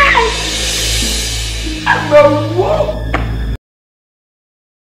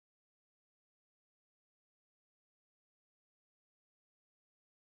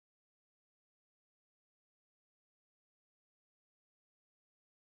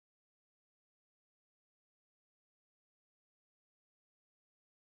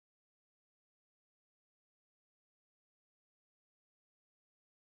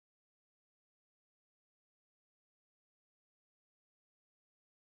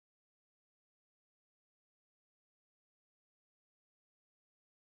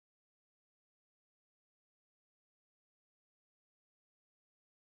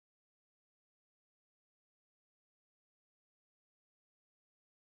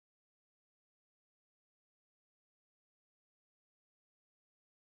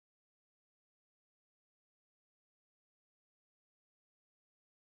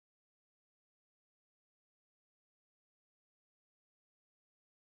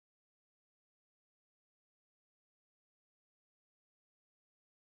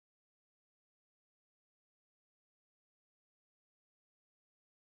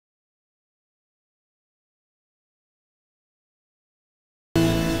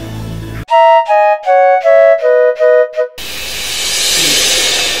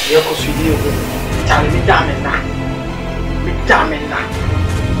 Yoko sudio ko tale mi dame na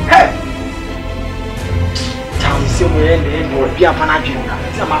hey tale se mo yende mo bia fa na dwena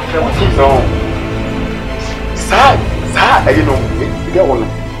se ma fe won no sa e no e ga wona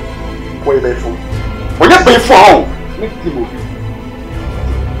ko e be fu mo ya be fu ha ni ti mo bi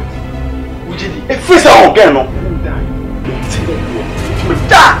ujidi e fi sa o ga no ti mo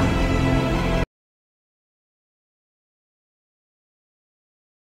da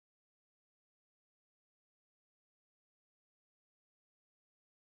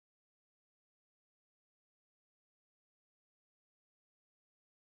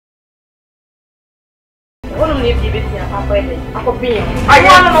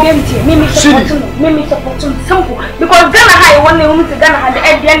Mimi support simple because Ghana high one woman to Ghana had the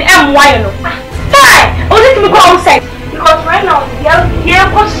NYE no. Fine. Only to go outside because right now here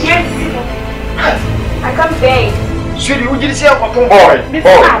was here. I can't bear. Sweetie, would you say a boy? Me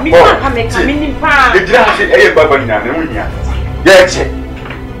can't make a mini pan. The glass is a baby now, the winner. Yes,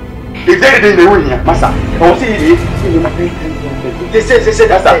 if they didn't know you, Massa, or see it. They say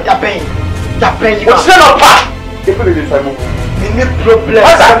that's a pain. That pain you got. Shut up, they put it in time. Any problem?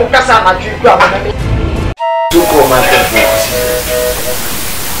 I'm Cassandra. You go my business.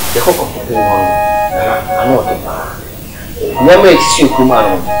 The hope of the one. I know the bar. Never excuse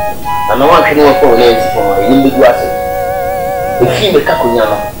Kumano. And no one can afford it for any big water. If you make a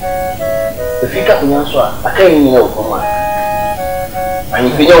cunyano, if you cut Kunyanswa, I can't know Kuma. And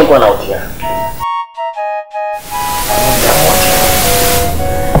if you don't go out here.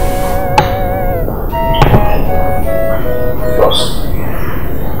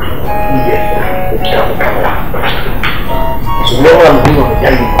 So no one will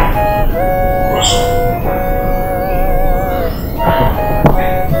tell you.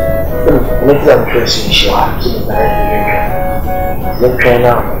 Let's have a person show up to the let's try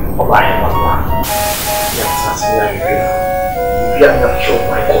now. Oh, I am not. Yes, you are not sure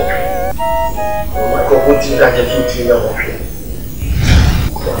my country. My country that you feel no more.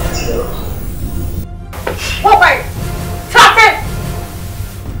 What way? Stop it!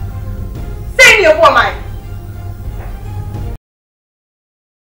 Say me a woman.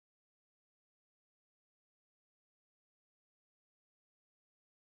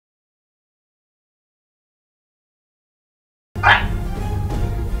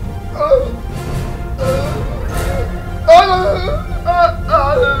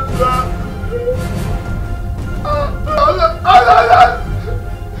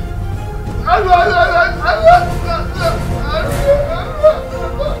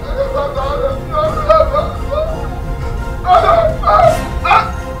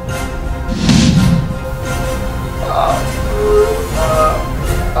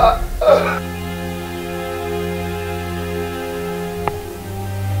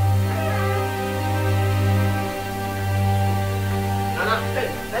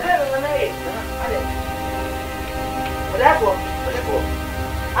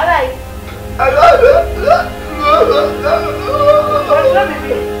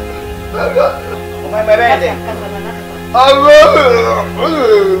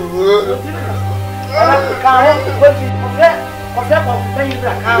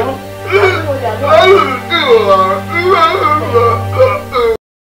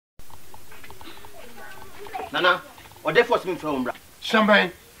 Nana, or therefore some from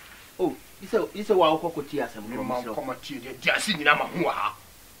Champagne. Oh, this a wild cocoa as a come to you, just in Namahua.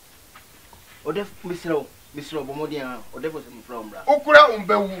 Or Mr. Bomodia, or therefore some from Okra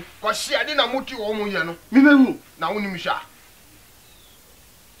Umbewu, because she didn't muti or Muyano. Mimu, now Nimisha.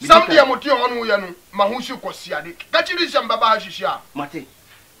 Some dear Moti on Muyano, Mahushu Kosiadi, catching some Baba Shisha, Mate.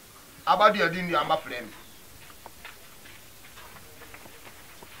 About the Adindia, my friend.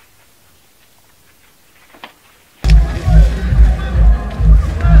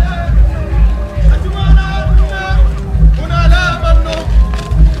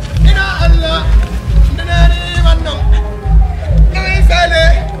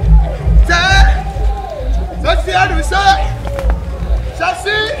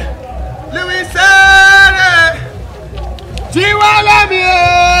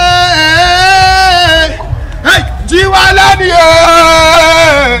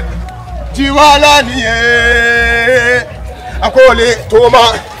 Jiwalaniye akole toma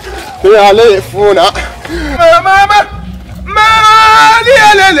yale funa mama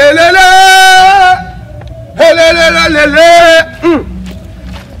lelelelele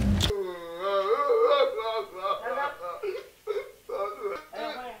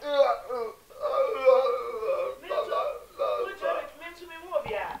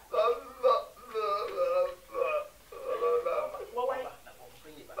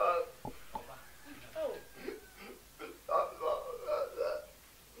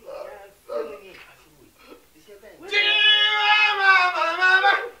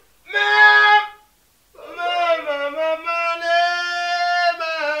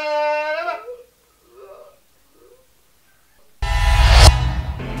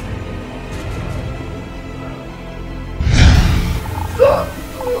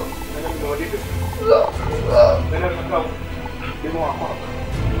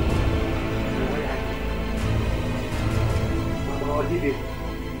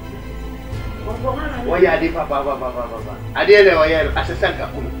Adele oyer asesanka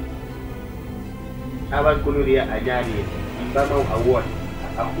kunu aban kunu dia ajari mbama award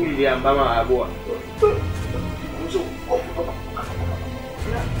akuli dia mbama award muso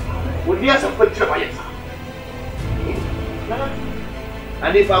wodia sampatra bayesa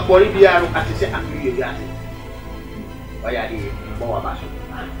ani fa bori biaru asese akuli dia ase bayadi mbo abaso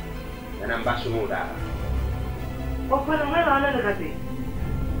na mbaso muda opana mwana ana kati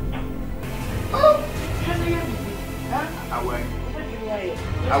Away.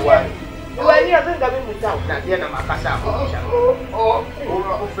 Away, you think I'm in the town. Not yet, I'm a cassa. Oh,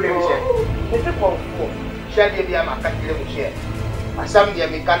 French. It's a poor. Shall you be a macaque share? A some dear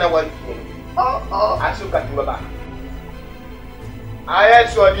Mikana one. Oh, I took at you back. I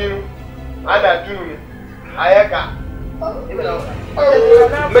saw you. I do. I got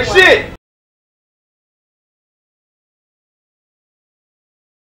machine.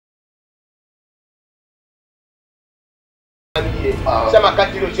 Sama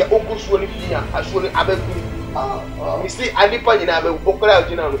katiro che ogusu ni fiya asuri abeku misi anipa nyina abeku okra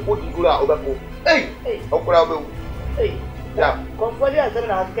ojina no odi gura obeku okra obeku ya konfoli azana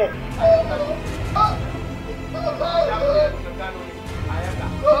na asket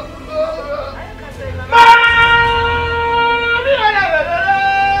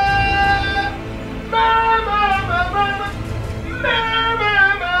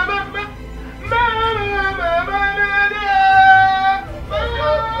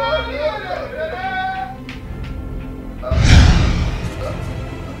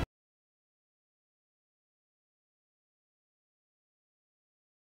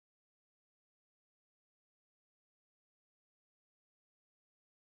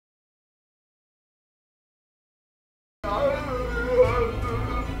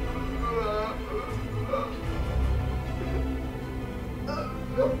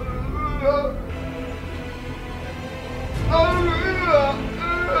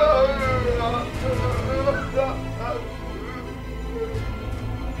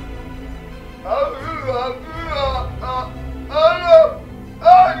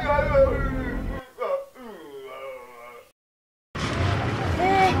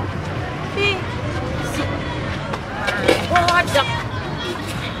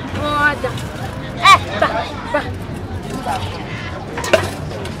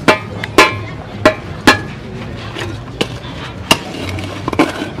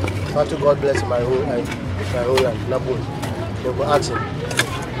God bless my whole land, Nabul. Go action.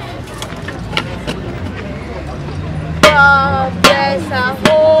 God bless our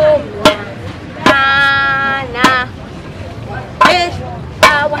home. Ghana is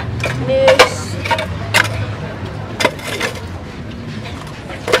our nation.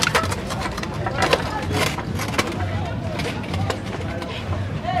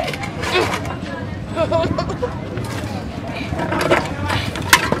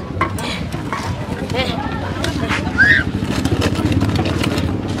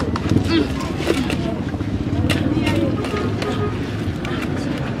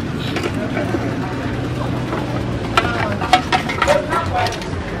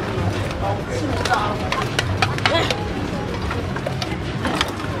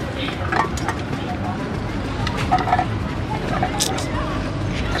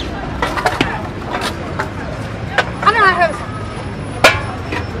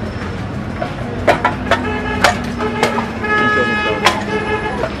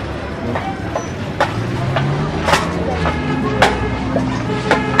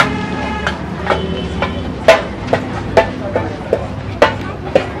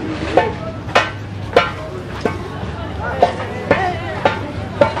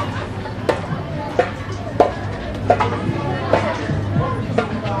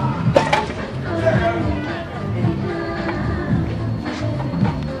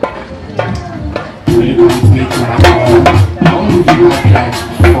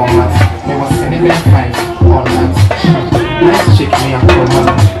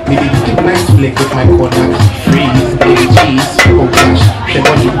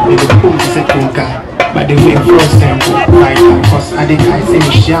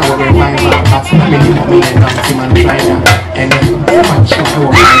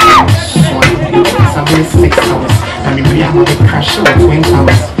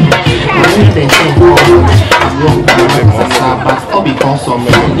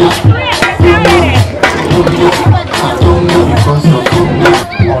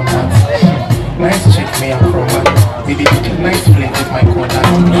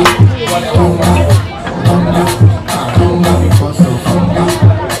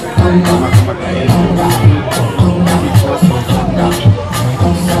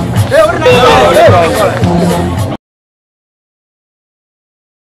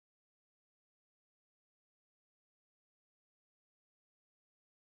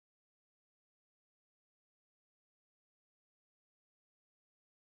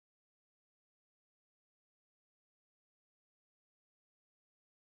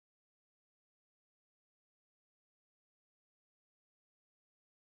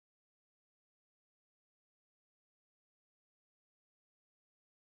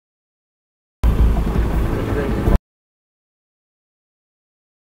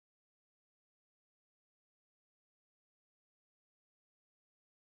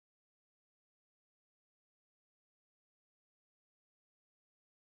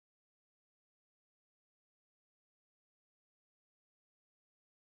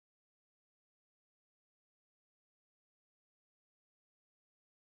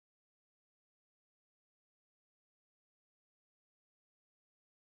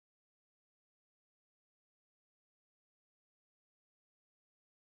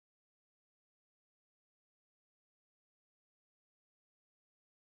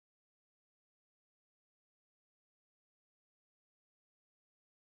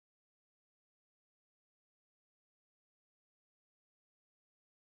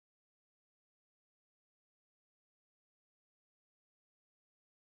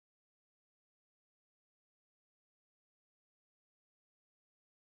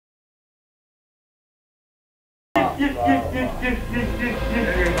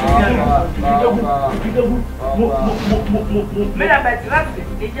 Mira, Betrate,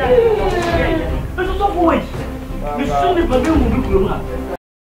 ella eso só foi. Me sume para ver um problema.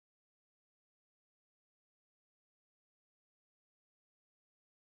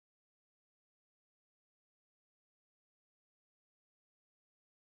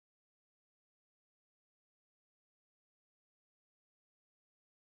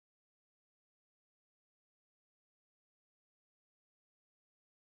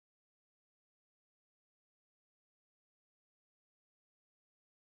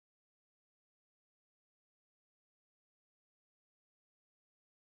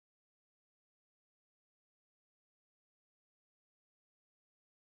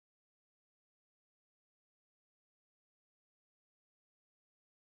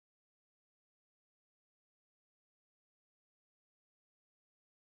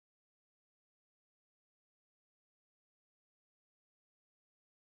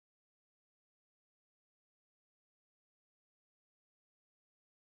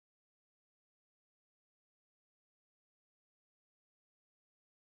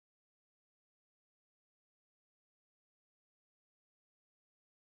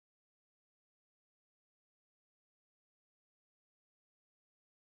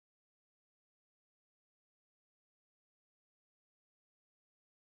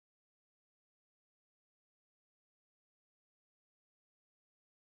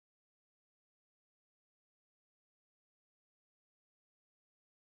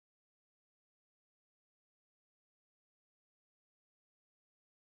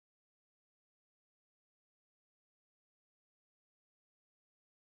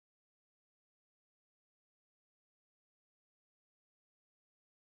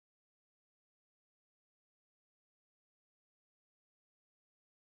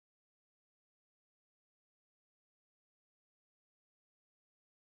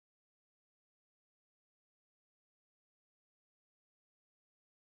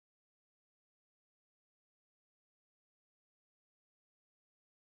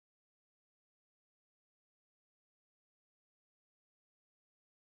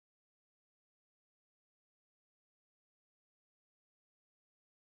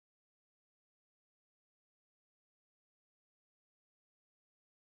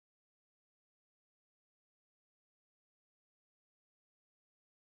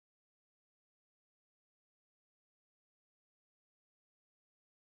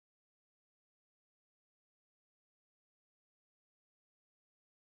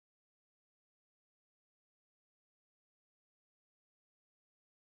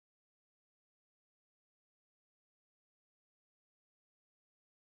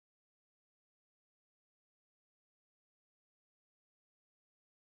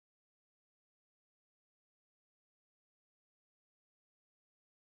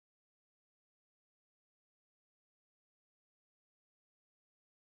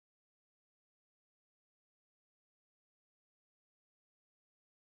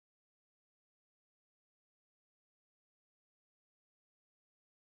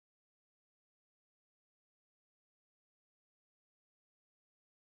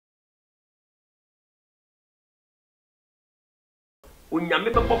 onyame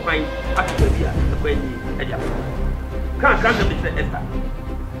be pokwan akwa bia akwa ni edia kan me say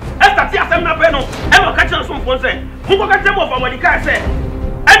Esther ti asem na be no e mo ka kire so mfon say mo ko ka kire mo fa wadi ka say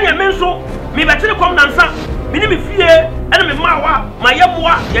ene me nso me be kire kom nansa me ni me fie ene me mawa ma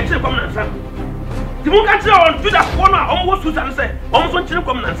yemoa ye kire kom nansa ti mo ka kire on juda ko no a omo wo susa no say omo so kire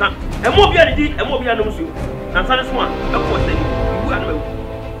kom nansa e mo bia ni di e mo bia no musu nansa ne so a e ko say bu an me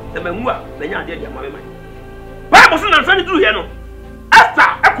se me mu a na nya ade dia ma me mai ba bo so nansa ni duru he no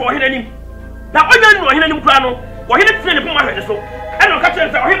Esther e ko he nanim na onya ni wo he nanim kura no wo he ne tire ne poma hwe so eno ka kire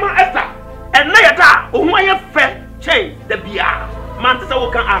say o he ma Esther en na ya da o hu aye fe chain da bia man te say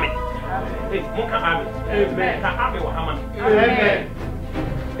wo kan amen mo kan amen amen ka amen wa haman amen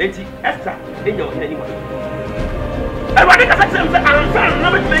enti Esther enya wo he nanim everybody ka say ansan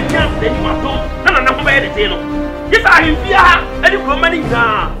na be nya de ni wato na ho be de te no yesa ahemfia ha edi kromani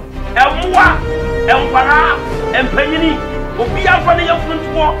na emwa empara empanyini obi afa ne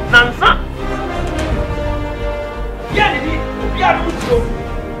yafuntuo nansa ya ni obi aruto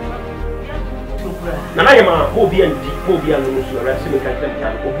na yema obi andi obi anu musu ara se me ka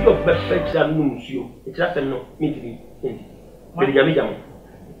tenta obi obi be kira nu musuo etira sem no mitiri endi be nyame jamo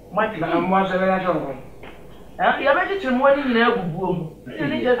mati na amwa se na jongo ya be ti mu ani nyina agubuo mu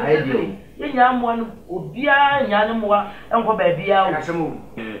ni je se ye nya amwa no obi a nya ne moa enko ba bia o asem o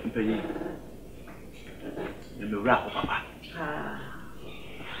mpanyi me wura ko papa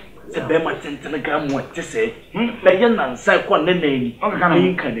se be ma tentene ga mo te se na ye nansa ko ne nani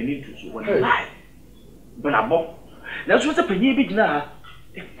ni kan ni tuso wona lai bana bo na so se panyi bi gina ha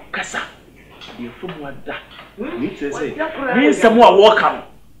kasa ye fumu ada ni te se ni samu a wo kan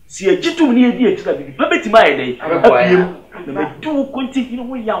si agitum ni edi etira bi pa betima aye dai abiem na me du konti ni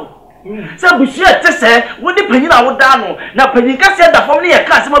wo yawo se busu te se wo di panyi na wo da no na panyi ka se da fom ni ye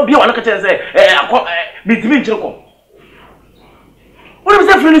ka se ma bia wa na ka che se mitimi nchire ko wọ́n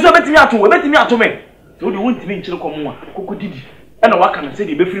sẹ́ fìlì ní sọ bẹ́tìmí àtọ́ mẹ́ tí ó di wọ́n tìmí nkyẹn kọ́ mu a kókó didi ẹ̀nà wà kàn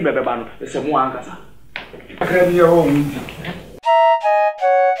sẹ́ni ebe fìlì bẹ́ẹ̀ bá no ẹsẹ̀ mu ànkasa. akẹ́rẹ́ ni ẹ̀họ́ mu di.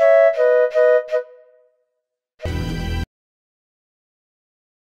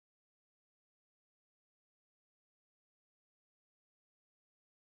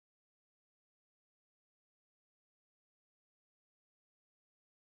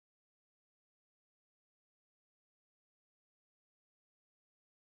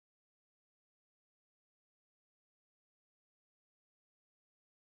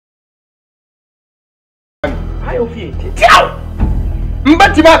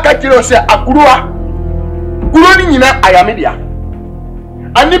 Mbati ma ka kire o se akuruwa kuro ni nyina ayamedia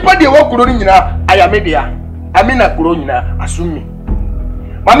anipa de wo kuro ni nyina ayamedia amina kuro nyina asumi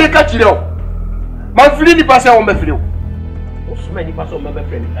ma me ka kire o ma firi ni passe o me firi o suma ni passe o me be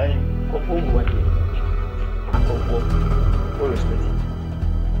firi ai ko ko mu wa akoko o respect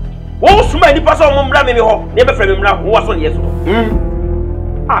wo suma ni passe o mo mra me ho ne be firi me mra wo so ne yeso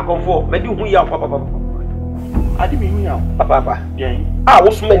akofo me di hu ya papa adi mi hu ya papa den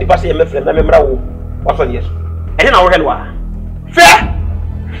wo suma ni passe me firi me mra wo so ne yeso ene na wo helwa fe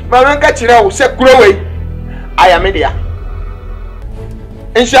ma me ka kire o se kuro we ayamedia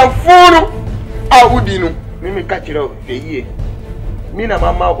enshamfuru awudinu mimi ka kire o fe yie mi na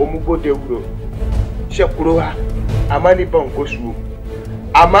mama omugo de wuro se kuro ha amani pa nkosu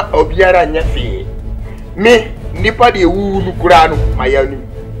ama obiara nya fe mi nipa de wu nu kura no mayanu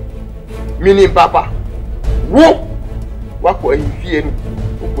mini papa wo wako ahifie no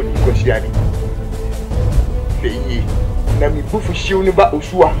okodi kosiani fe yie na mi bufu shiu ni ba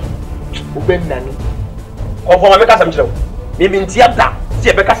osua obenani konfoma me ka sam kire o mi bi ntiata si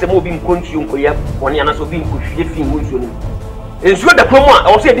e be ka sem obi nkontuo nkoye woni ana so bi nkohwie fi nsuo ni nsuo da promo a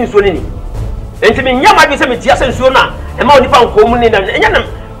o se di nsuo ni enti me nyama bi se me tia se nsuo na e ma onipa nkomu ni na enya na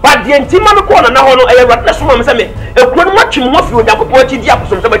ba de enti ma me ko na ho no e yewra na so ma me se me e kuro no matwem ho fi onyakopo achi di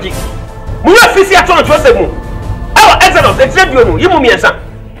akosom se bachi mu ya fi si ato no se mu awa exodus e tire dio no yimu miensa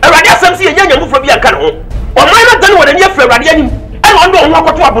awrade asam si enya nyamufo bi anka no ho o man na dan wona ni afra awrade anim e no ndo ho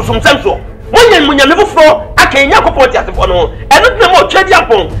akoto abosom sem so munyame foforo akenya kopo ti asefo no eno tena mo twedi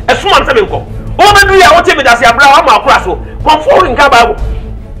apon esuma nsem nko o bedu ya wote me dase abra wa ma akura so konfo nka ba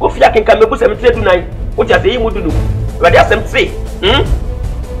ko fi akenka mebu sem tire du nan o ti ase yi mududu awrade asem tire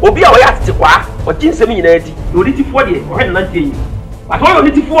obi a wo ya tete kwa o tinsem nyina adi o di tifo de o hen nan teyi ato yo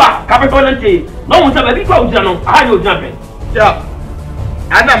ni tifo a ka be to nan teyi no mo se ba bi kwa ujira no aha ni ujira pe ya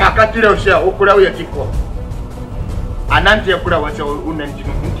ana makatire o se o kura o ye tiko anante kura wa se unanti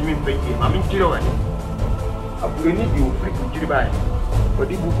ntimi mpeye ma minkire wa abure ni bi o fa kujiri bai o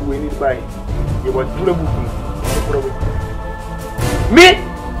di buku we ni bai ye wa dura buku kura we mi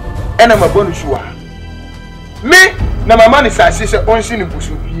ena mabonu shuwa mi na mama ni sase se onsi ni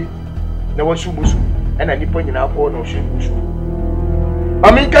busu bi na wasu busu na nipa nyina ko na osu busu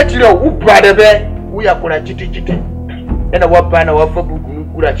mami ka kire wo brade be wo yakora titititi na wapa na wafa bugu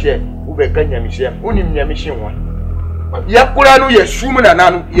kura che wo be ka nyamishe oni nyamishe ho yakora no yesum na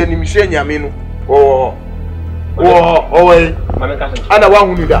nanu ye nimishe nyame no mami ka se ana wa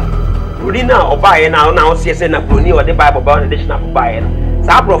hunu da Rudi na oba ye na o se se na broni o de Bible ba on de na oba ye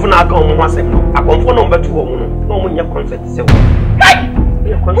sa prof na aka omo asem no akonfo no betu wo no na omo nya concert se wo kai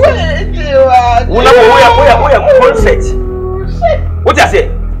wo ya concert wo ja se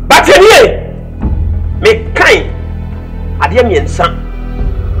batenie me kai ade mi ensa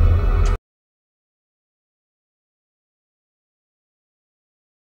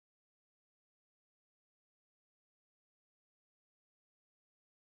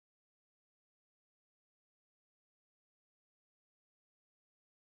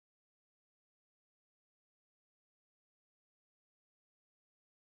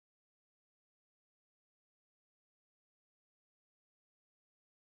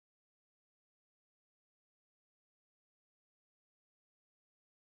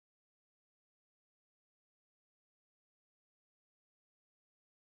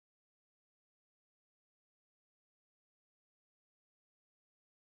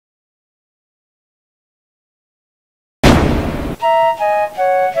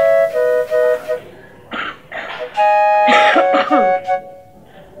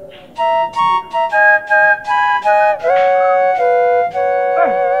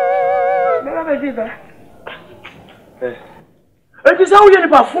How you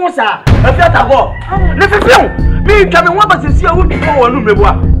never force her? If you are go, let me film. Me coming one but see who people want to me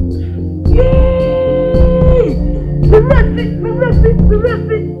boy.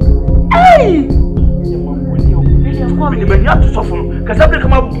 Hey! You have to suffer because I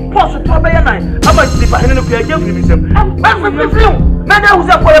come up post to buy a night. I'm a sleep and no care give me some. Man, film. Man, I was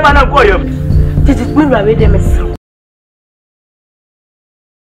a boy man and boy. This is when I read them.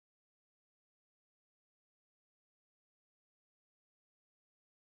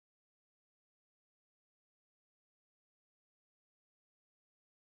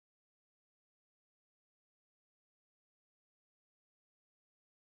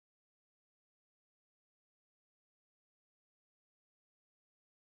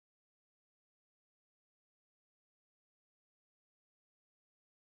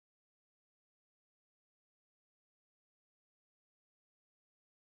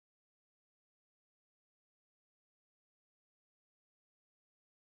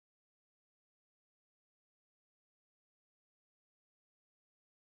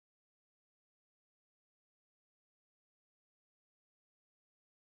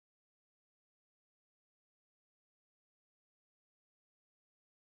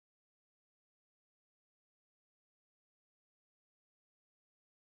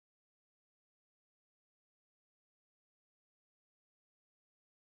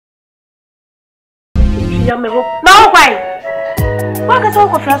 No, why? Why can't you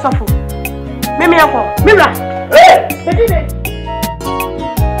go first of all? Mimi yako, Mira. Hey,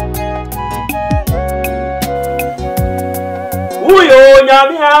 Uyo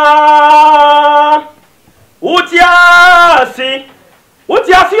nyamia utiasi o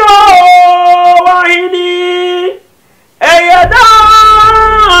wahini eyeda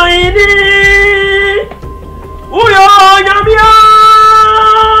ini uyo nyamia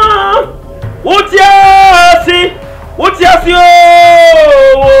utiasi o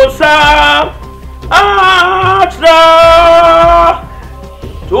wosa atra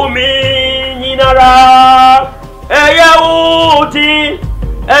tumi nyinara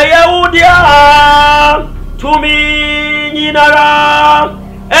Eyaudia tumi nyinara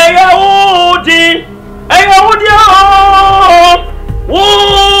Eyaudia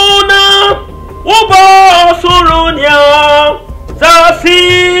Wuna Ubasurunya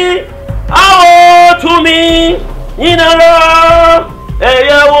Zasi Ao tumi nyinara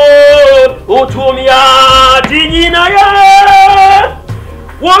Utumia di nyinaya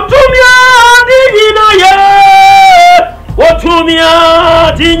Utumia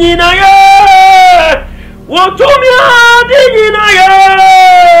di nyinaya Wotumia dinyina ye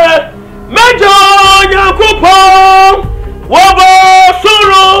Mejo nyakupo Wobo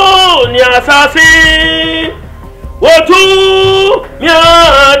suru ni asasi Wotumia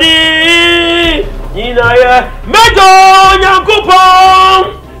dinyina ye Mejo nyakupo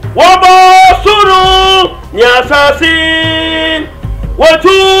Wobo suru ni asasi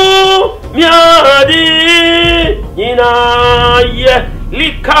Wotumia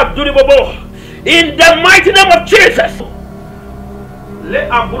in the mighty name of Jesus. Let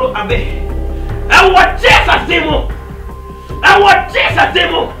Aburo Abe. And what Jesus Timo I want Jesus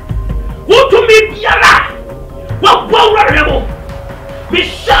demo. Who to me Piara? What power demo? Me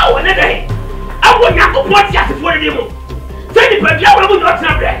show another day. I want you to put your for the demo. Say the baby, I will not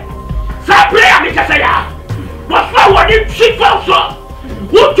have there. Say I make a say. What's my word in chief also?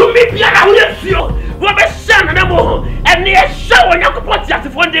 Who to me Piara will see you? What be son demo? And near show when you put your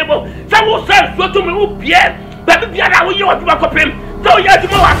for the demo. Some will say, go to me who Pierre. Baby Piara will you want to walk up him. So you have to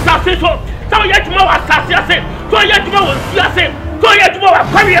know assassin. So you have to know assassin. So you have to know assassin. So you have to know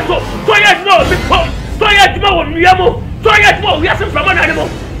career. So you have to know big pump. So you have to know Niamo. So you have to know we are from an animal.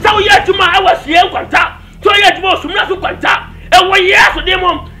 So you have to know I was here contact. So you have to know some national contact. And 1 year for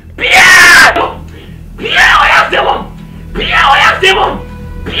them. Pierre! Pierre, I have them. Pierre, I have them.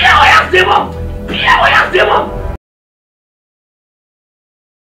 Pierre, I have them. Pierre, I have them.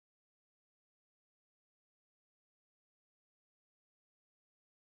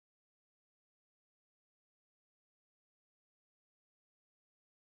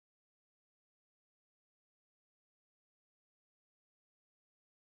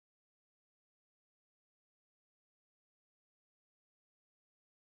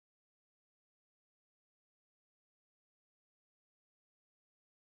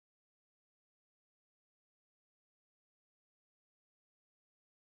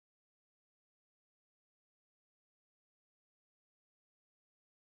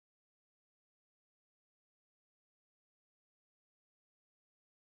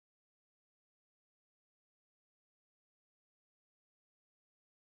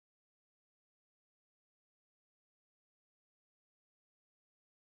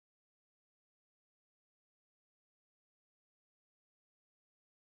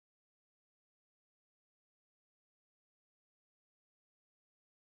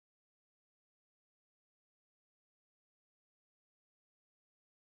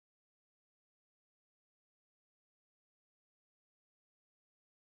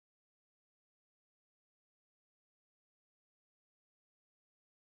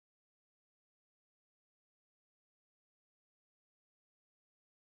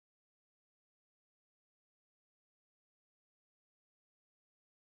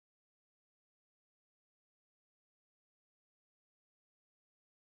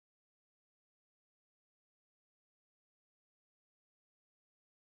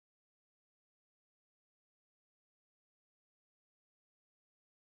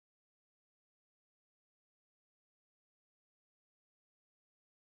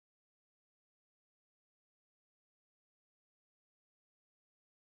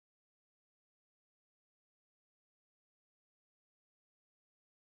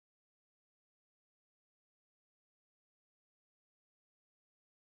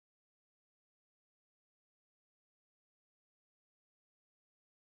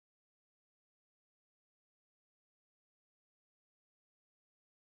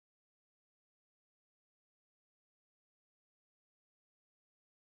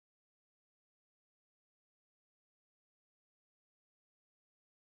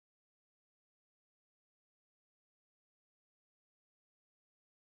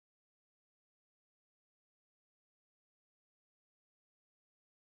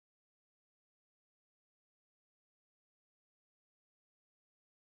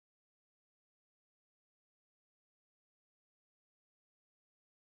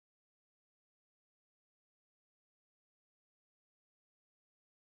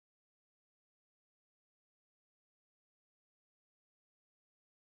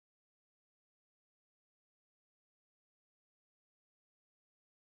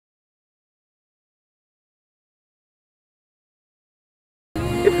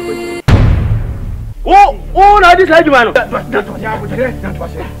 Oh, no, this is man.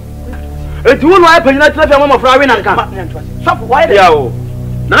 It's one wife and not let a woman for and come. Stop, why they are?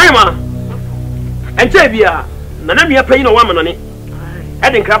 Naima and Tabia, Nanamia paying a woman on it.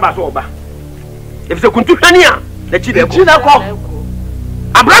 Adding crabas over. If the Kuntuania, the Chida call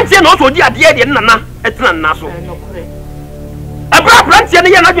a branch and also the idea, Nana, it's not Nasso. A branch and a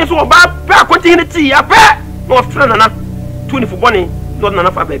young so about back continuing the tea, a pair, no friend, 20 for bonnie, not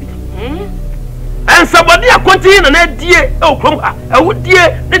enough for baby. And somebody a continue an idea, oh, come, I would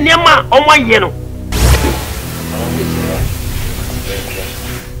dear the Nema on my yellow.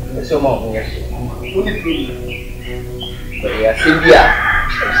 So, Cynthia,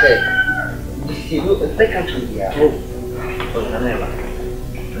 I said, this is a second to the oh,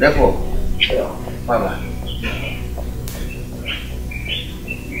 therefore, Mama.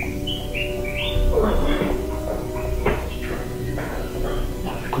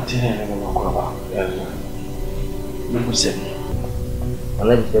 Continue. Number 7. I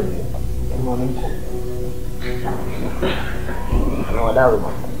let you tell you. No, that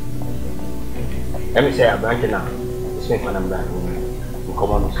woman. Let me say, I'm branching now. It's me when I'm back.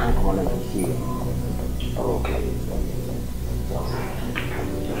 Come on, come on, and see you. Okay.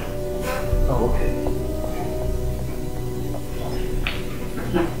 Okay.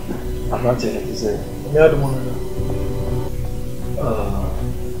 I'm not saying it to say. Yeah, the one.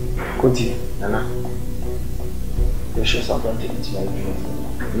 Continue, Nana. You should stop taking it to my dream.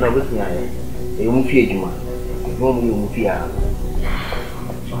 No, with me, you won't fear you, man. You won't fear.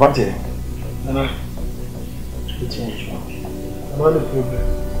 What is it? Nana. It's me, man. I'm not a problem.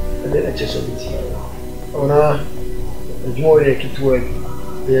 And then I just saw it here. Oh, no. It's more like it work.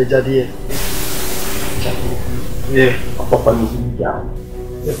 Yeah, Jaddy. Yeah, Papa is in the town.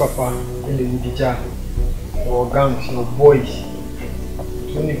 Yeah, Papa in the woody jar. No gangs, no boys.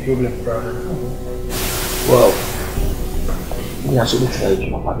 Only problem, brother. Wow. Yeah, so let's try to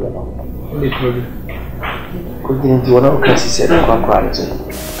my father. Only problem. Could you do one of the said, I'm crying.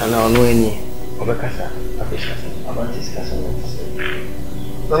 And I don't know any of a casa. About this casa.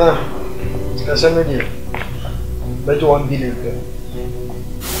 No, it's casa. But you won't believe it.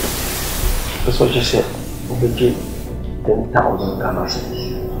 That's what you said. We get 10,000 Ghana cedis.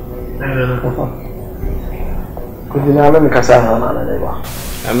 Could you now let me casa?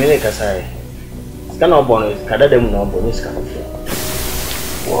 I mean, casa. It's kind of bonus. Cada dem no bonus kind of thing.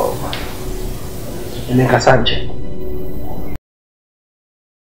 Wow. And then Casanche.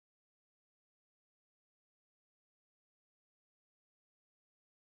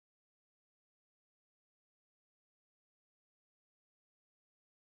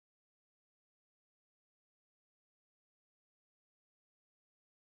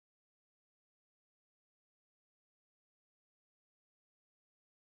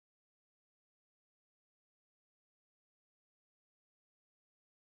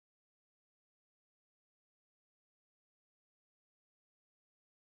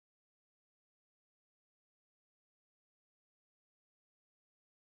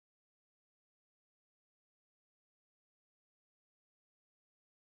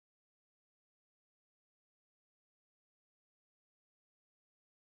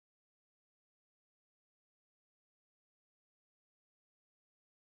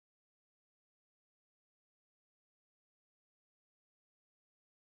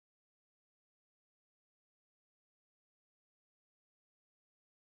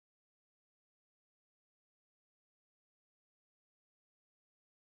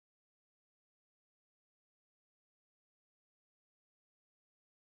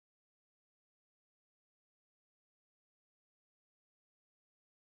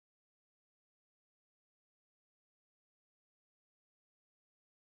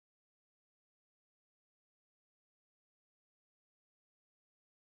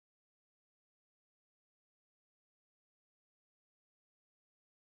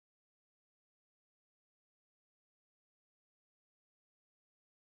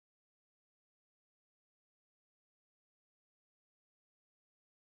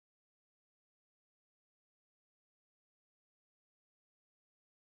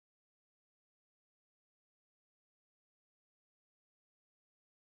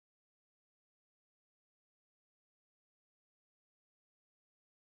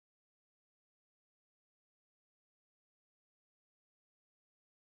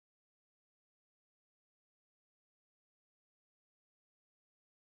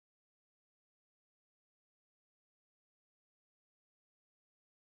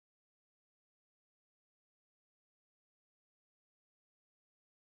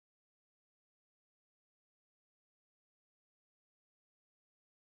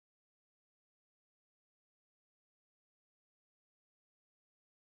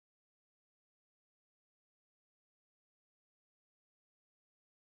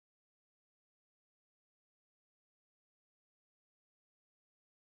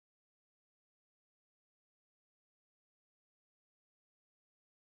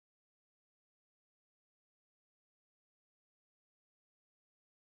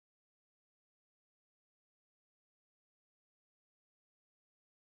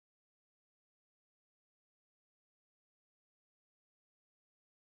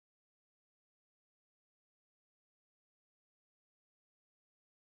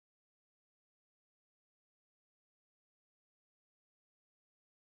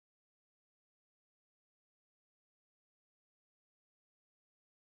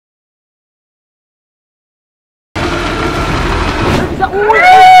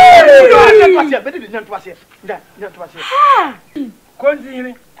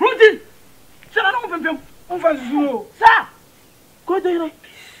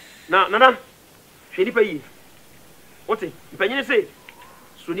 What it? Penny say,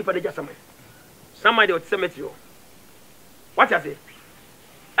 so nipa de jasama. Somebody or cemetery. What I say?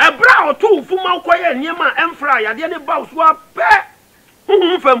 A brow two fuma quiet near my emfry, and the other boss were pet.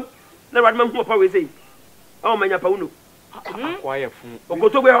 Fem. Never remember what I say. Oh, my Yapauno. Quiet. Go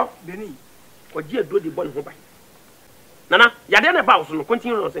to where? Benny. Or dear do the bond home. Nana, Yadana Bows no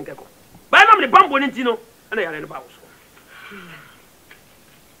continue on Senko. But I'm the bamboo in Tino, and I are in the Bows.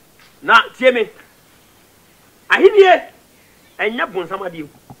 Now, Jimmy, I hear here, and Yapon somebody.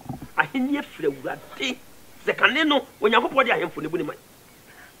 I hear here for the the caneno when you have body him for the money.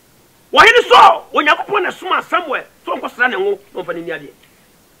 Why you saw when you have upon a smart somewhere, so I'm standing over in the idea.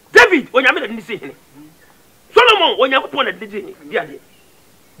 David, when you made a decision. Solomon, when you have upon a decision, the idea.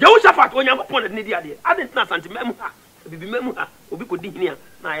 Jehoshaphat, when you have upon a idea. I didn't know something. Be memoir, we could dig near.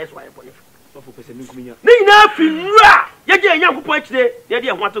 Now, that's why I put it. Nina, you're young point today, the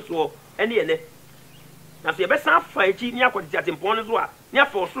idea want to swallow any end. Now, see, best half fight, near what is at important as well. Near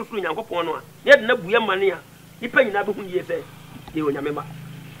for so soon, young upon yet no weird money. You pay another whom you say, you will remember.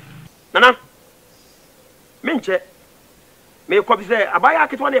 Nana, Minche, may you copy say, I buy a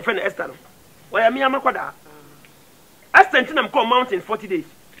kit one friend Esther. Why am I Makwada? Esther, I'm called mountain 40 days.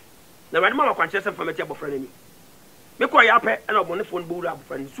 Now, I'm a conscious from a table friend. Me kwa ya pe na obone phone buru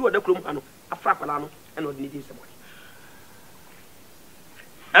abufani su oda krom ha no afra kwala no na odini di sebo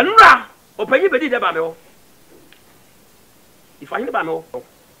enura opanyi bedi de ba me ho ifa hin ba me ho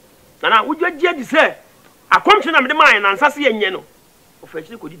na wujwagie di se akomche na me de man na nsase yenye no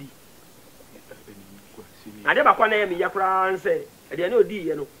ofachiri kodidi ade ba kwa na me yakura nse ade na odi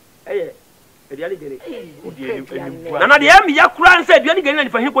ye no eye ade ale gere na de me yakura nse ade ani gere na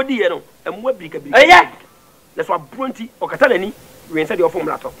ifa hin kodi ye no emwa birika eye let's wa bronti o katalani we nsa de ofom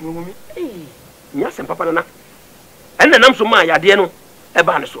lato nya sem papa nana enna nam so ma yade no e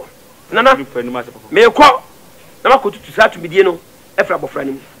ba ne so nana me ko na makotutu sa tumidie no e fra bofra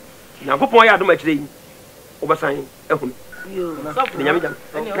nim na popon ya adoma kire yi obasan ehunu yo ni nyame jam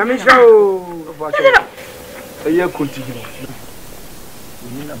kame show e ye continue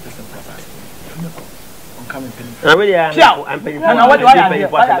ni na person papa coming penny. I'm ready. I'm penny. And what do I pay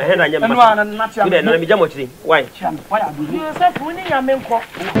for? I had a young man. Let me jam watching. Why? Why are you yourself winning your main crop?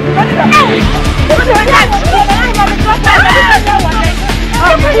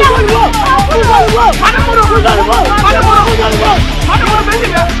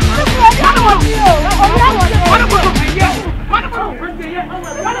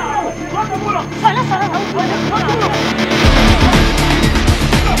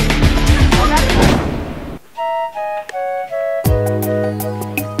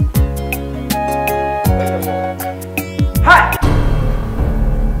 Hi.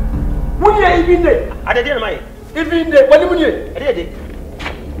 Even day. I did my even day. What do you mean? I did.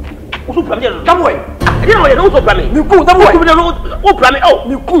 Who put me on? Come away. I didn't know you don't put me. You cool. Come away. Who put me? Oh,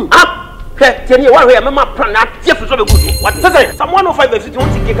 you cool. Ah. Okay. Tell you what way. I'm not plan that. Just so good. What? Someone of 5 years. You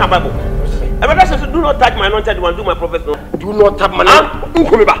want to kick a Bible? Everybody says do not touch my anointed one. Do my prophet. No. Do not touch my name. Who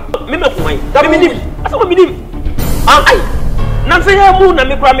come back? Me me for mine. That mean. I saw me name. Ah. Nancy ya mu na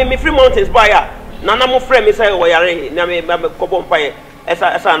me kwa me free mountains by ya. Na na mo frame me say o yare na me kobo mpae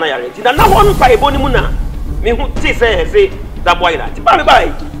esa na yare. Ti na ho mpae boni mu na me hu ti say that boy that. Ti ba me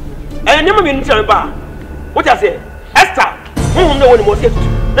bai. Eh nyama me nti me ba. What you say? Esther. Hu no woni mo say tutu.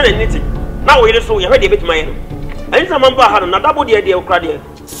 Na na niti. Na wo yire so ye hwe de betima ye no. Ani sa mamba ha no na dabo de okra de.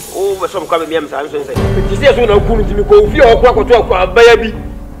 O we so mkwa me am sa so say. Ti say so na ku mi ti mi ko fi okwa koto okwa baya bi.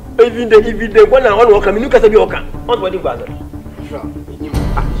 Even the one na one oka me nuka say bi oka. On body gba.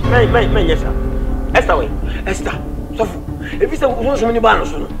 My yes sir. Esther way. Esther. So if you say who so many ban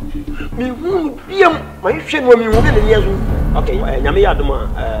so no. Me hu biem my hwe no me hu be ne yesu. Okay, nyame ya doma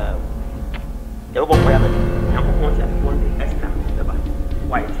ya bo kwa ya be. Nyako ko tia one day Esther. Eba.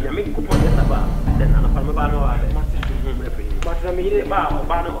 Why? Nyame ko po Esther ba. Then na pa me ba no wa. But na me ile ba no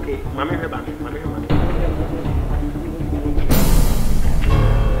okay. Mama he ba. Mama he ba.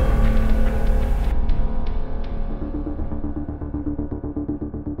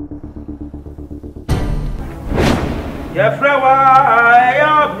 Ya frewa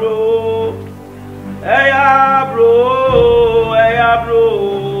ya bro ya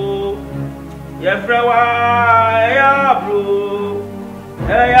frewa ya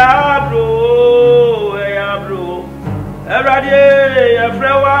bro everade ya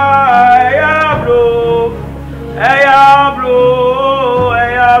frewa ya bro ya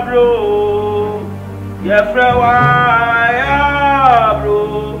frewa ya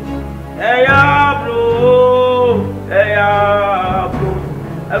bro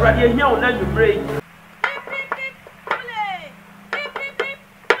everade here on you pray.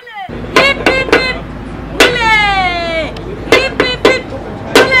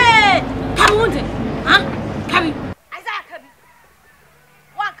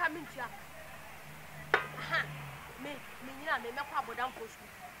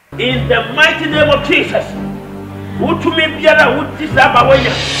 In the mighty name of Jesus. Who to me biara who disaba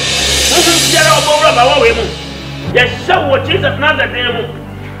wanya. Who biara obora ba wa we mu. Ye show Jesus Nazareth name.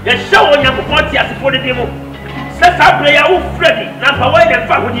 Ye show Yakobon ti asifo de dem. Say sa prayer who Freddy na pa wa dem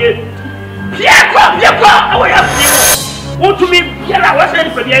fa hodie. Piekwa awo ya dem. Who to me biara wa say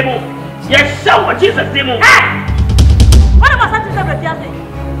for bia mu. Ye show Jesus name. What am I saying to fiance?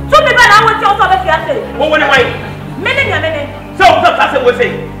 So me ba na want you also be fiance. Wo wona wai. Mene. So that say we say.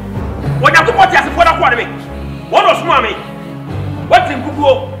 When Yakobon ti asifo na kwa me. What was mommy? What in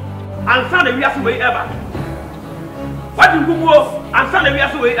Google? And son of Yasu way ever. What in Google? And son of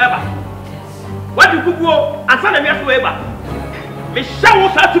Yasu way ever. What in Google? And son of Yasu way ever. Michelle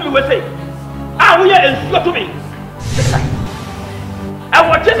was to me with say, I will hear and sure to me. I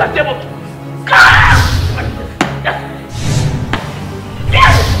want just a table.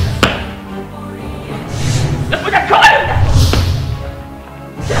 Yes. Let's put that color.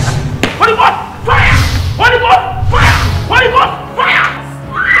 What do you want? Fire! Holy Ghost, fire! Holy Ghost, fire!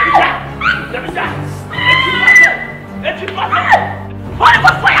 Let me die. Let me die. Holy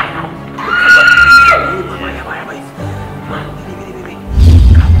Ghost, fire!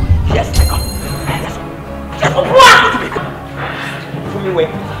 Yes, my God. Yes, what? Wait.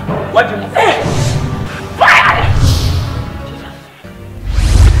 What do you say? Fire!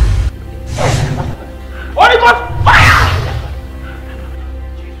 Holy Ghost, fire!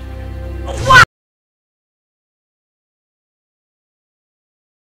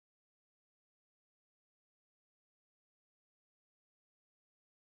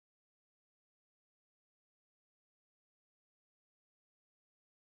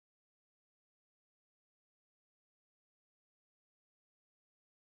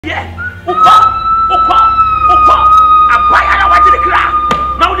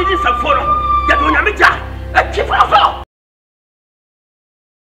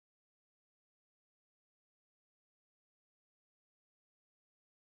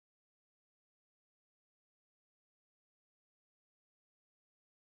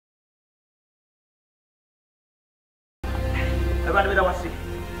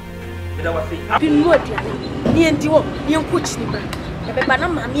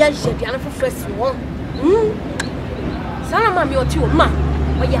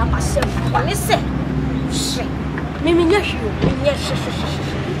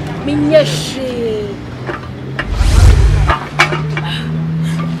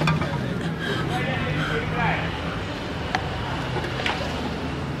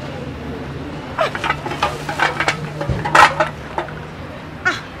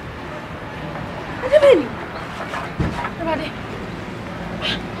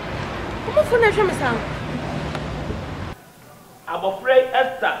 I'm afraid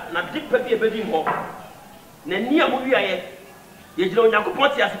Esther, na deep baby baby more. Na near movie aye. You don't have to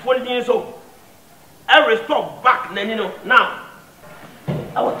put your phone so. I restore back Nenino now.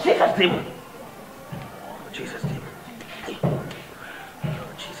 I will take us demon. Jesus demon.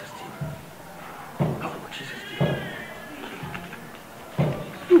 Jesus demon. Oh Jesus demon.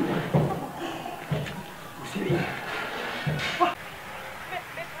 You see me?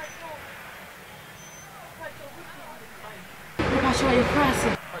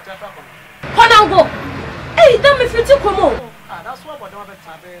 Go. Hey, don't me feel too come that's what 1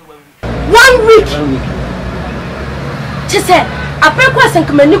 week. She said, I pray question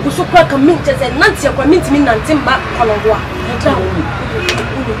come ni kuso kwa come she said nanti ya kwa minti min nanti mba kolongwa. So,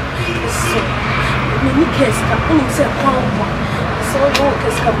 me case ka uni se kwa. So go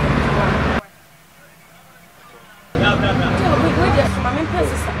case ka. Yeah. We just mama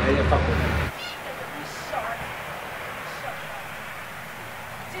princess.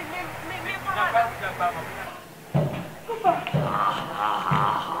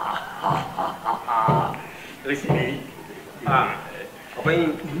 Listen, okay, you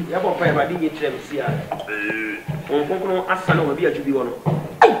have a pair of being here. On Asano will be a jubi one.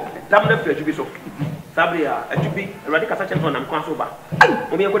 Damn the fair to be so. Sabria, a jubi, a radical such as one I'm cross over.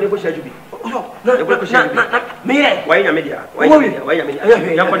 We are going to push a jubi. Oh, no, me, why in a media? Why in a media?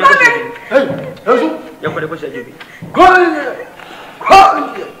 You're going to push a jubi. Go!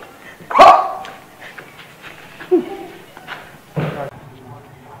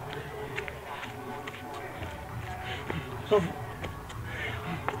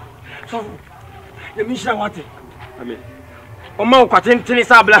 So, the mission what? Amen. Oma kwatentene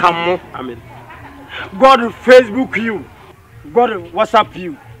sa Abraham. Amen. God will Facebook you. God will WhatsApp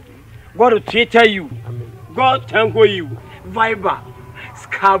you. God will Twitter you. Amen. God tango you. Viber,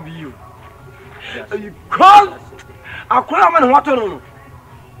 scab you. Yes. You call. Akura man what no.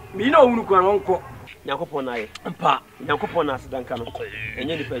 Me no unu kwa nko. Nyankopon na ye. Mpa. Nyankopon na asidanka no.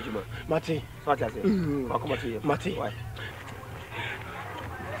 Enye ni pejuma. Mate. So ati ase. Kwa kuma to ye. Mate. Why?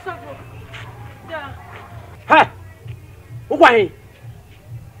 So yeah. Ha. Ukwahin.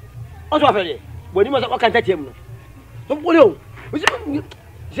 Oso afele. Bodi mo so kan tatie mu no. So boli o.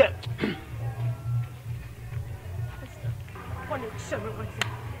 Je. Pone chama wanti.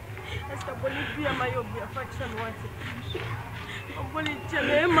 Esta Bolivia mayobia faction wanti. Boli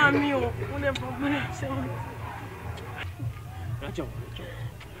chama mami o. Une boli chama. Racho.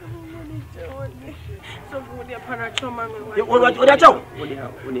 So boli apana chama me wanti. O racho. Oni ha.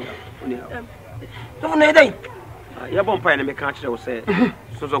 So na dai. Ya bon pa na me kan kire wo se.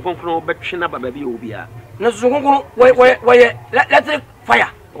 So konkron betwe na baba bi obia. Na so konkron we electric fire.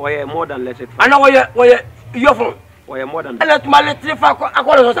 We more than electric fire. Ana we earphone. We more than electric fire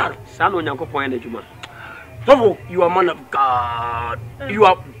akwala so saro. San Onyankopon na adwuma. So you are man of God. You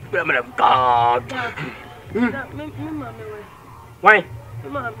are man of God. Me mama we. Why?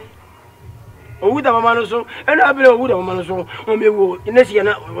 Mama. Owuda mama no so. Ena abele owuda mama no so. O mewo inesi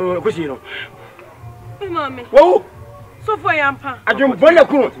na kwesi no. Me mama. Wo. So for yampa. Adum bona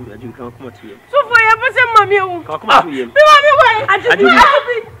ku. Adum kan kuma to ye. So for yampa se mama ewu. Kan kuma to ye. Me mama we. Adum.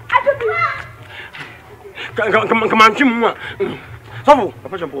 Come on, chimwa. So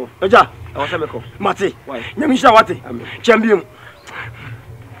Papa Champo. Eja. I was ameko. Mate. Why? Nyamisha wate. Champion.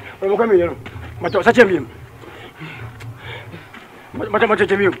 Omo kwa mi no. Mate sa champion. Mate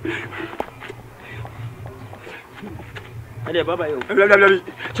champion. Ade baba yo.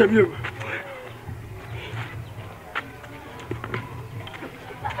 Champion.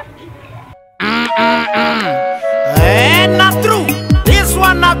 Not true. This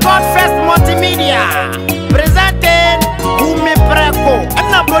one a God First Multimedia presenting Kumi Preko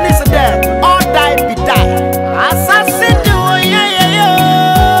and a bonus there. All die be die. Assassin do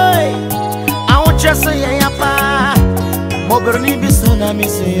I want you say yapa. Moberni bisuna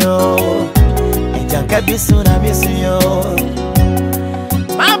misiyo. Ejanka bisuna misiyo.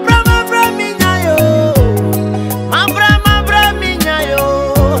 Mabra minyayo. Mabra minyayo.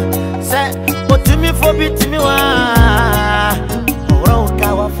 Say otimi fobi timi wa.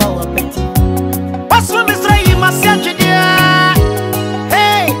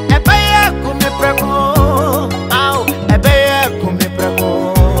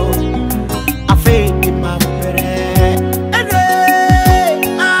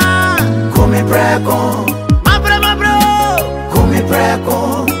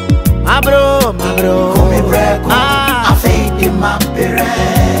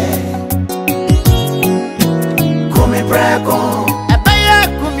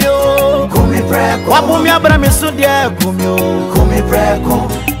 Wapumi abrami sudia kumyo kumi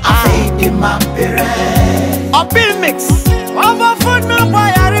preko afeidi mapere Opil mix Wabo food no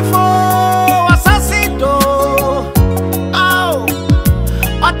boy arifo Wasasido Ow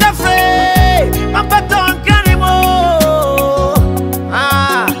Otefre Mapaton kanimo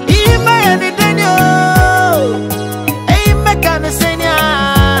Ime yani denyo Ime kanisenya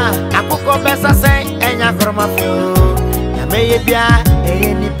Akuko besa se Enya koromafyo Yameye bia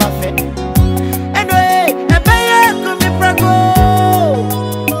Eye ni pafe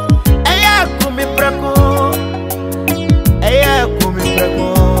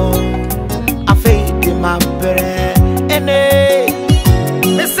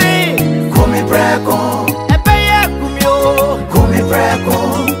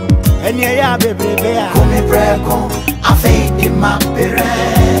Come preko, afeidi mapere.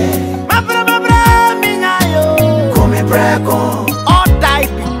 Mabra minyayo. Come preko, all die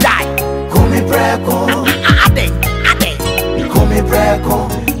be die. Come preko, ade. Come preko,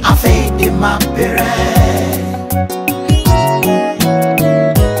 afeidi mapere.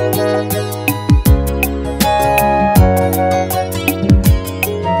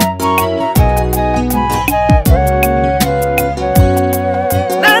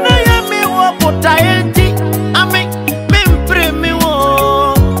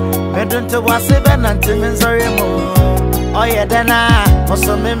 Wasibe nanti minzori mo. Oye dena,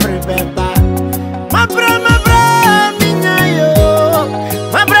 oso memri beba.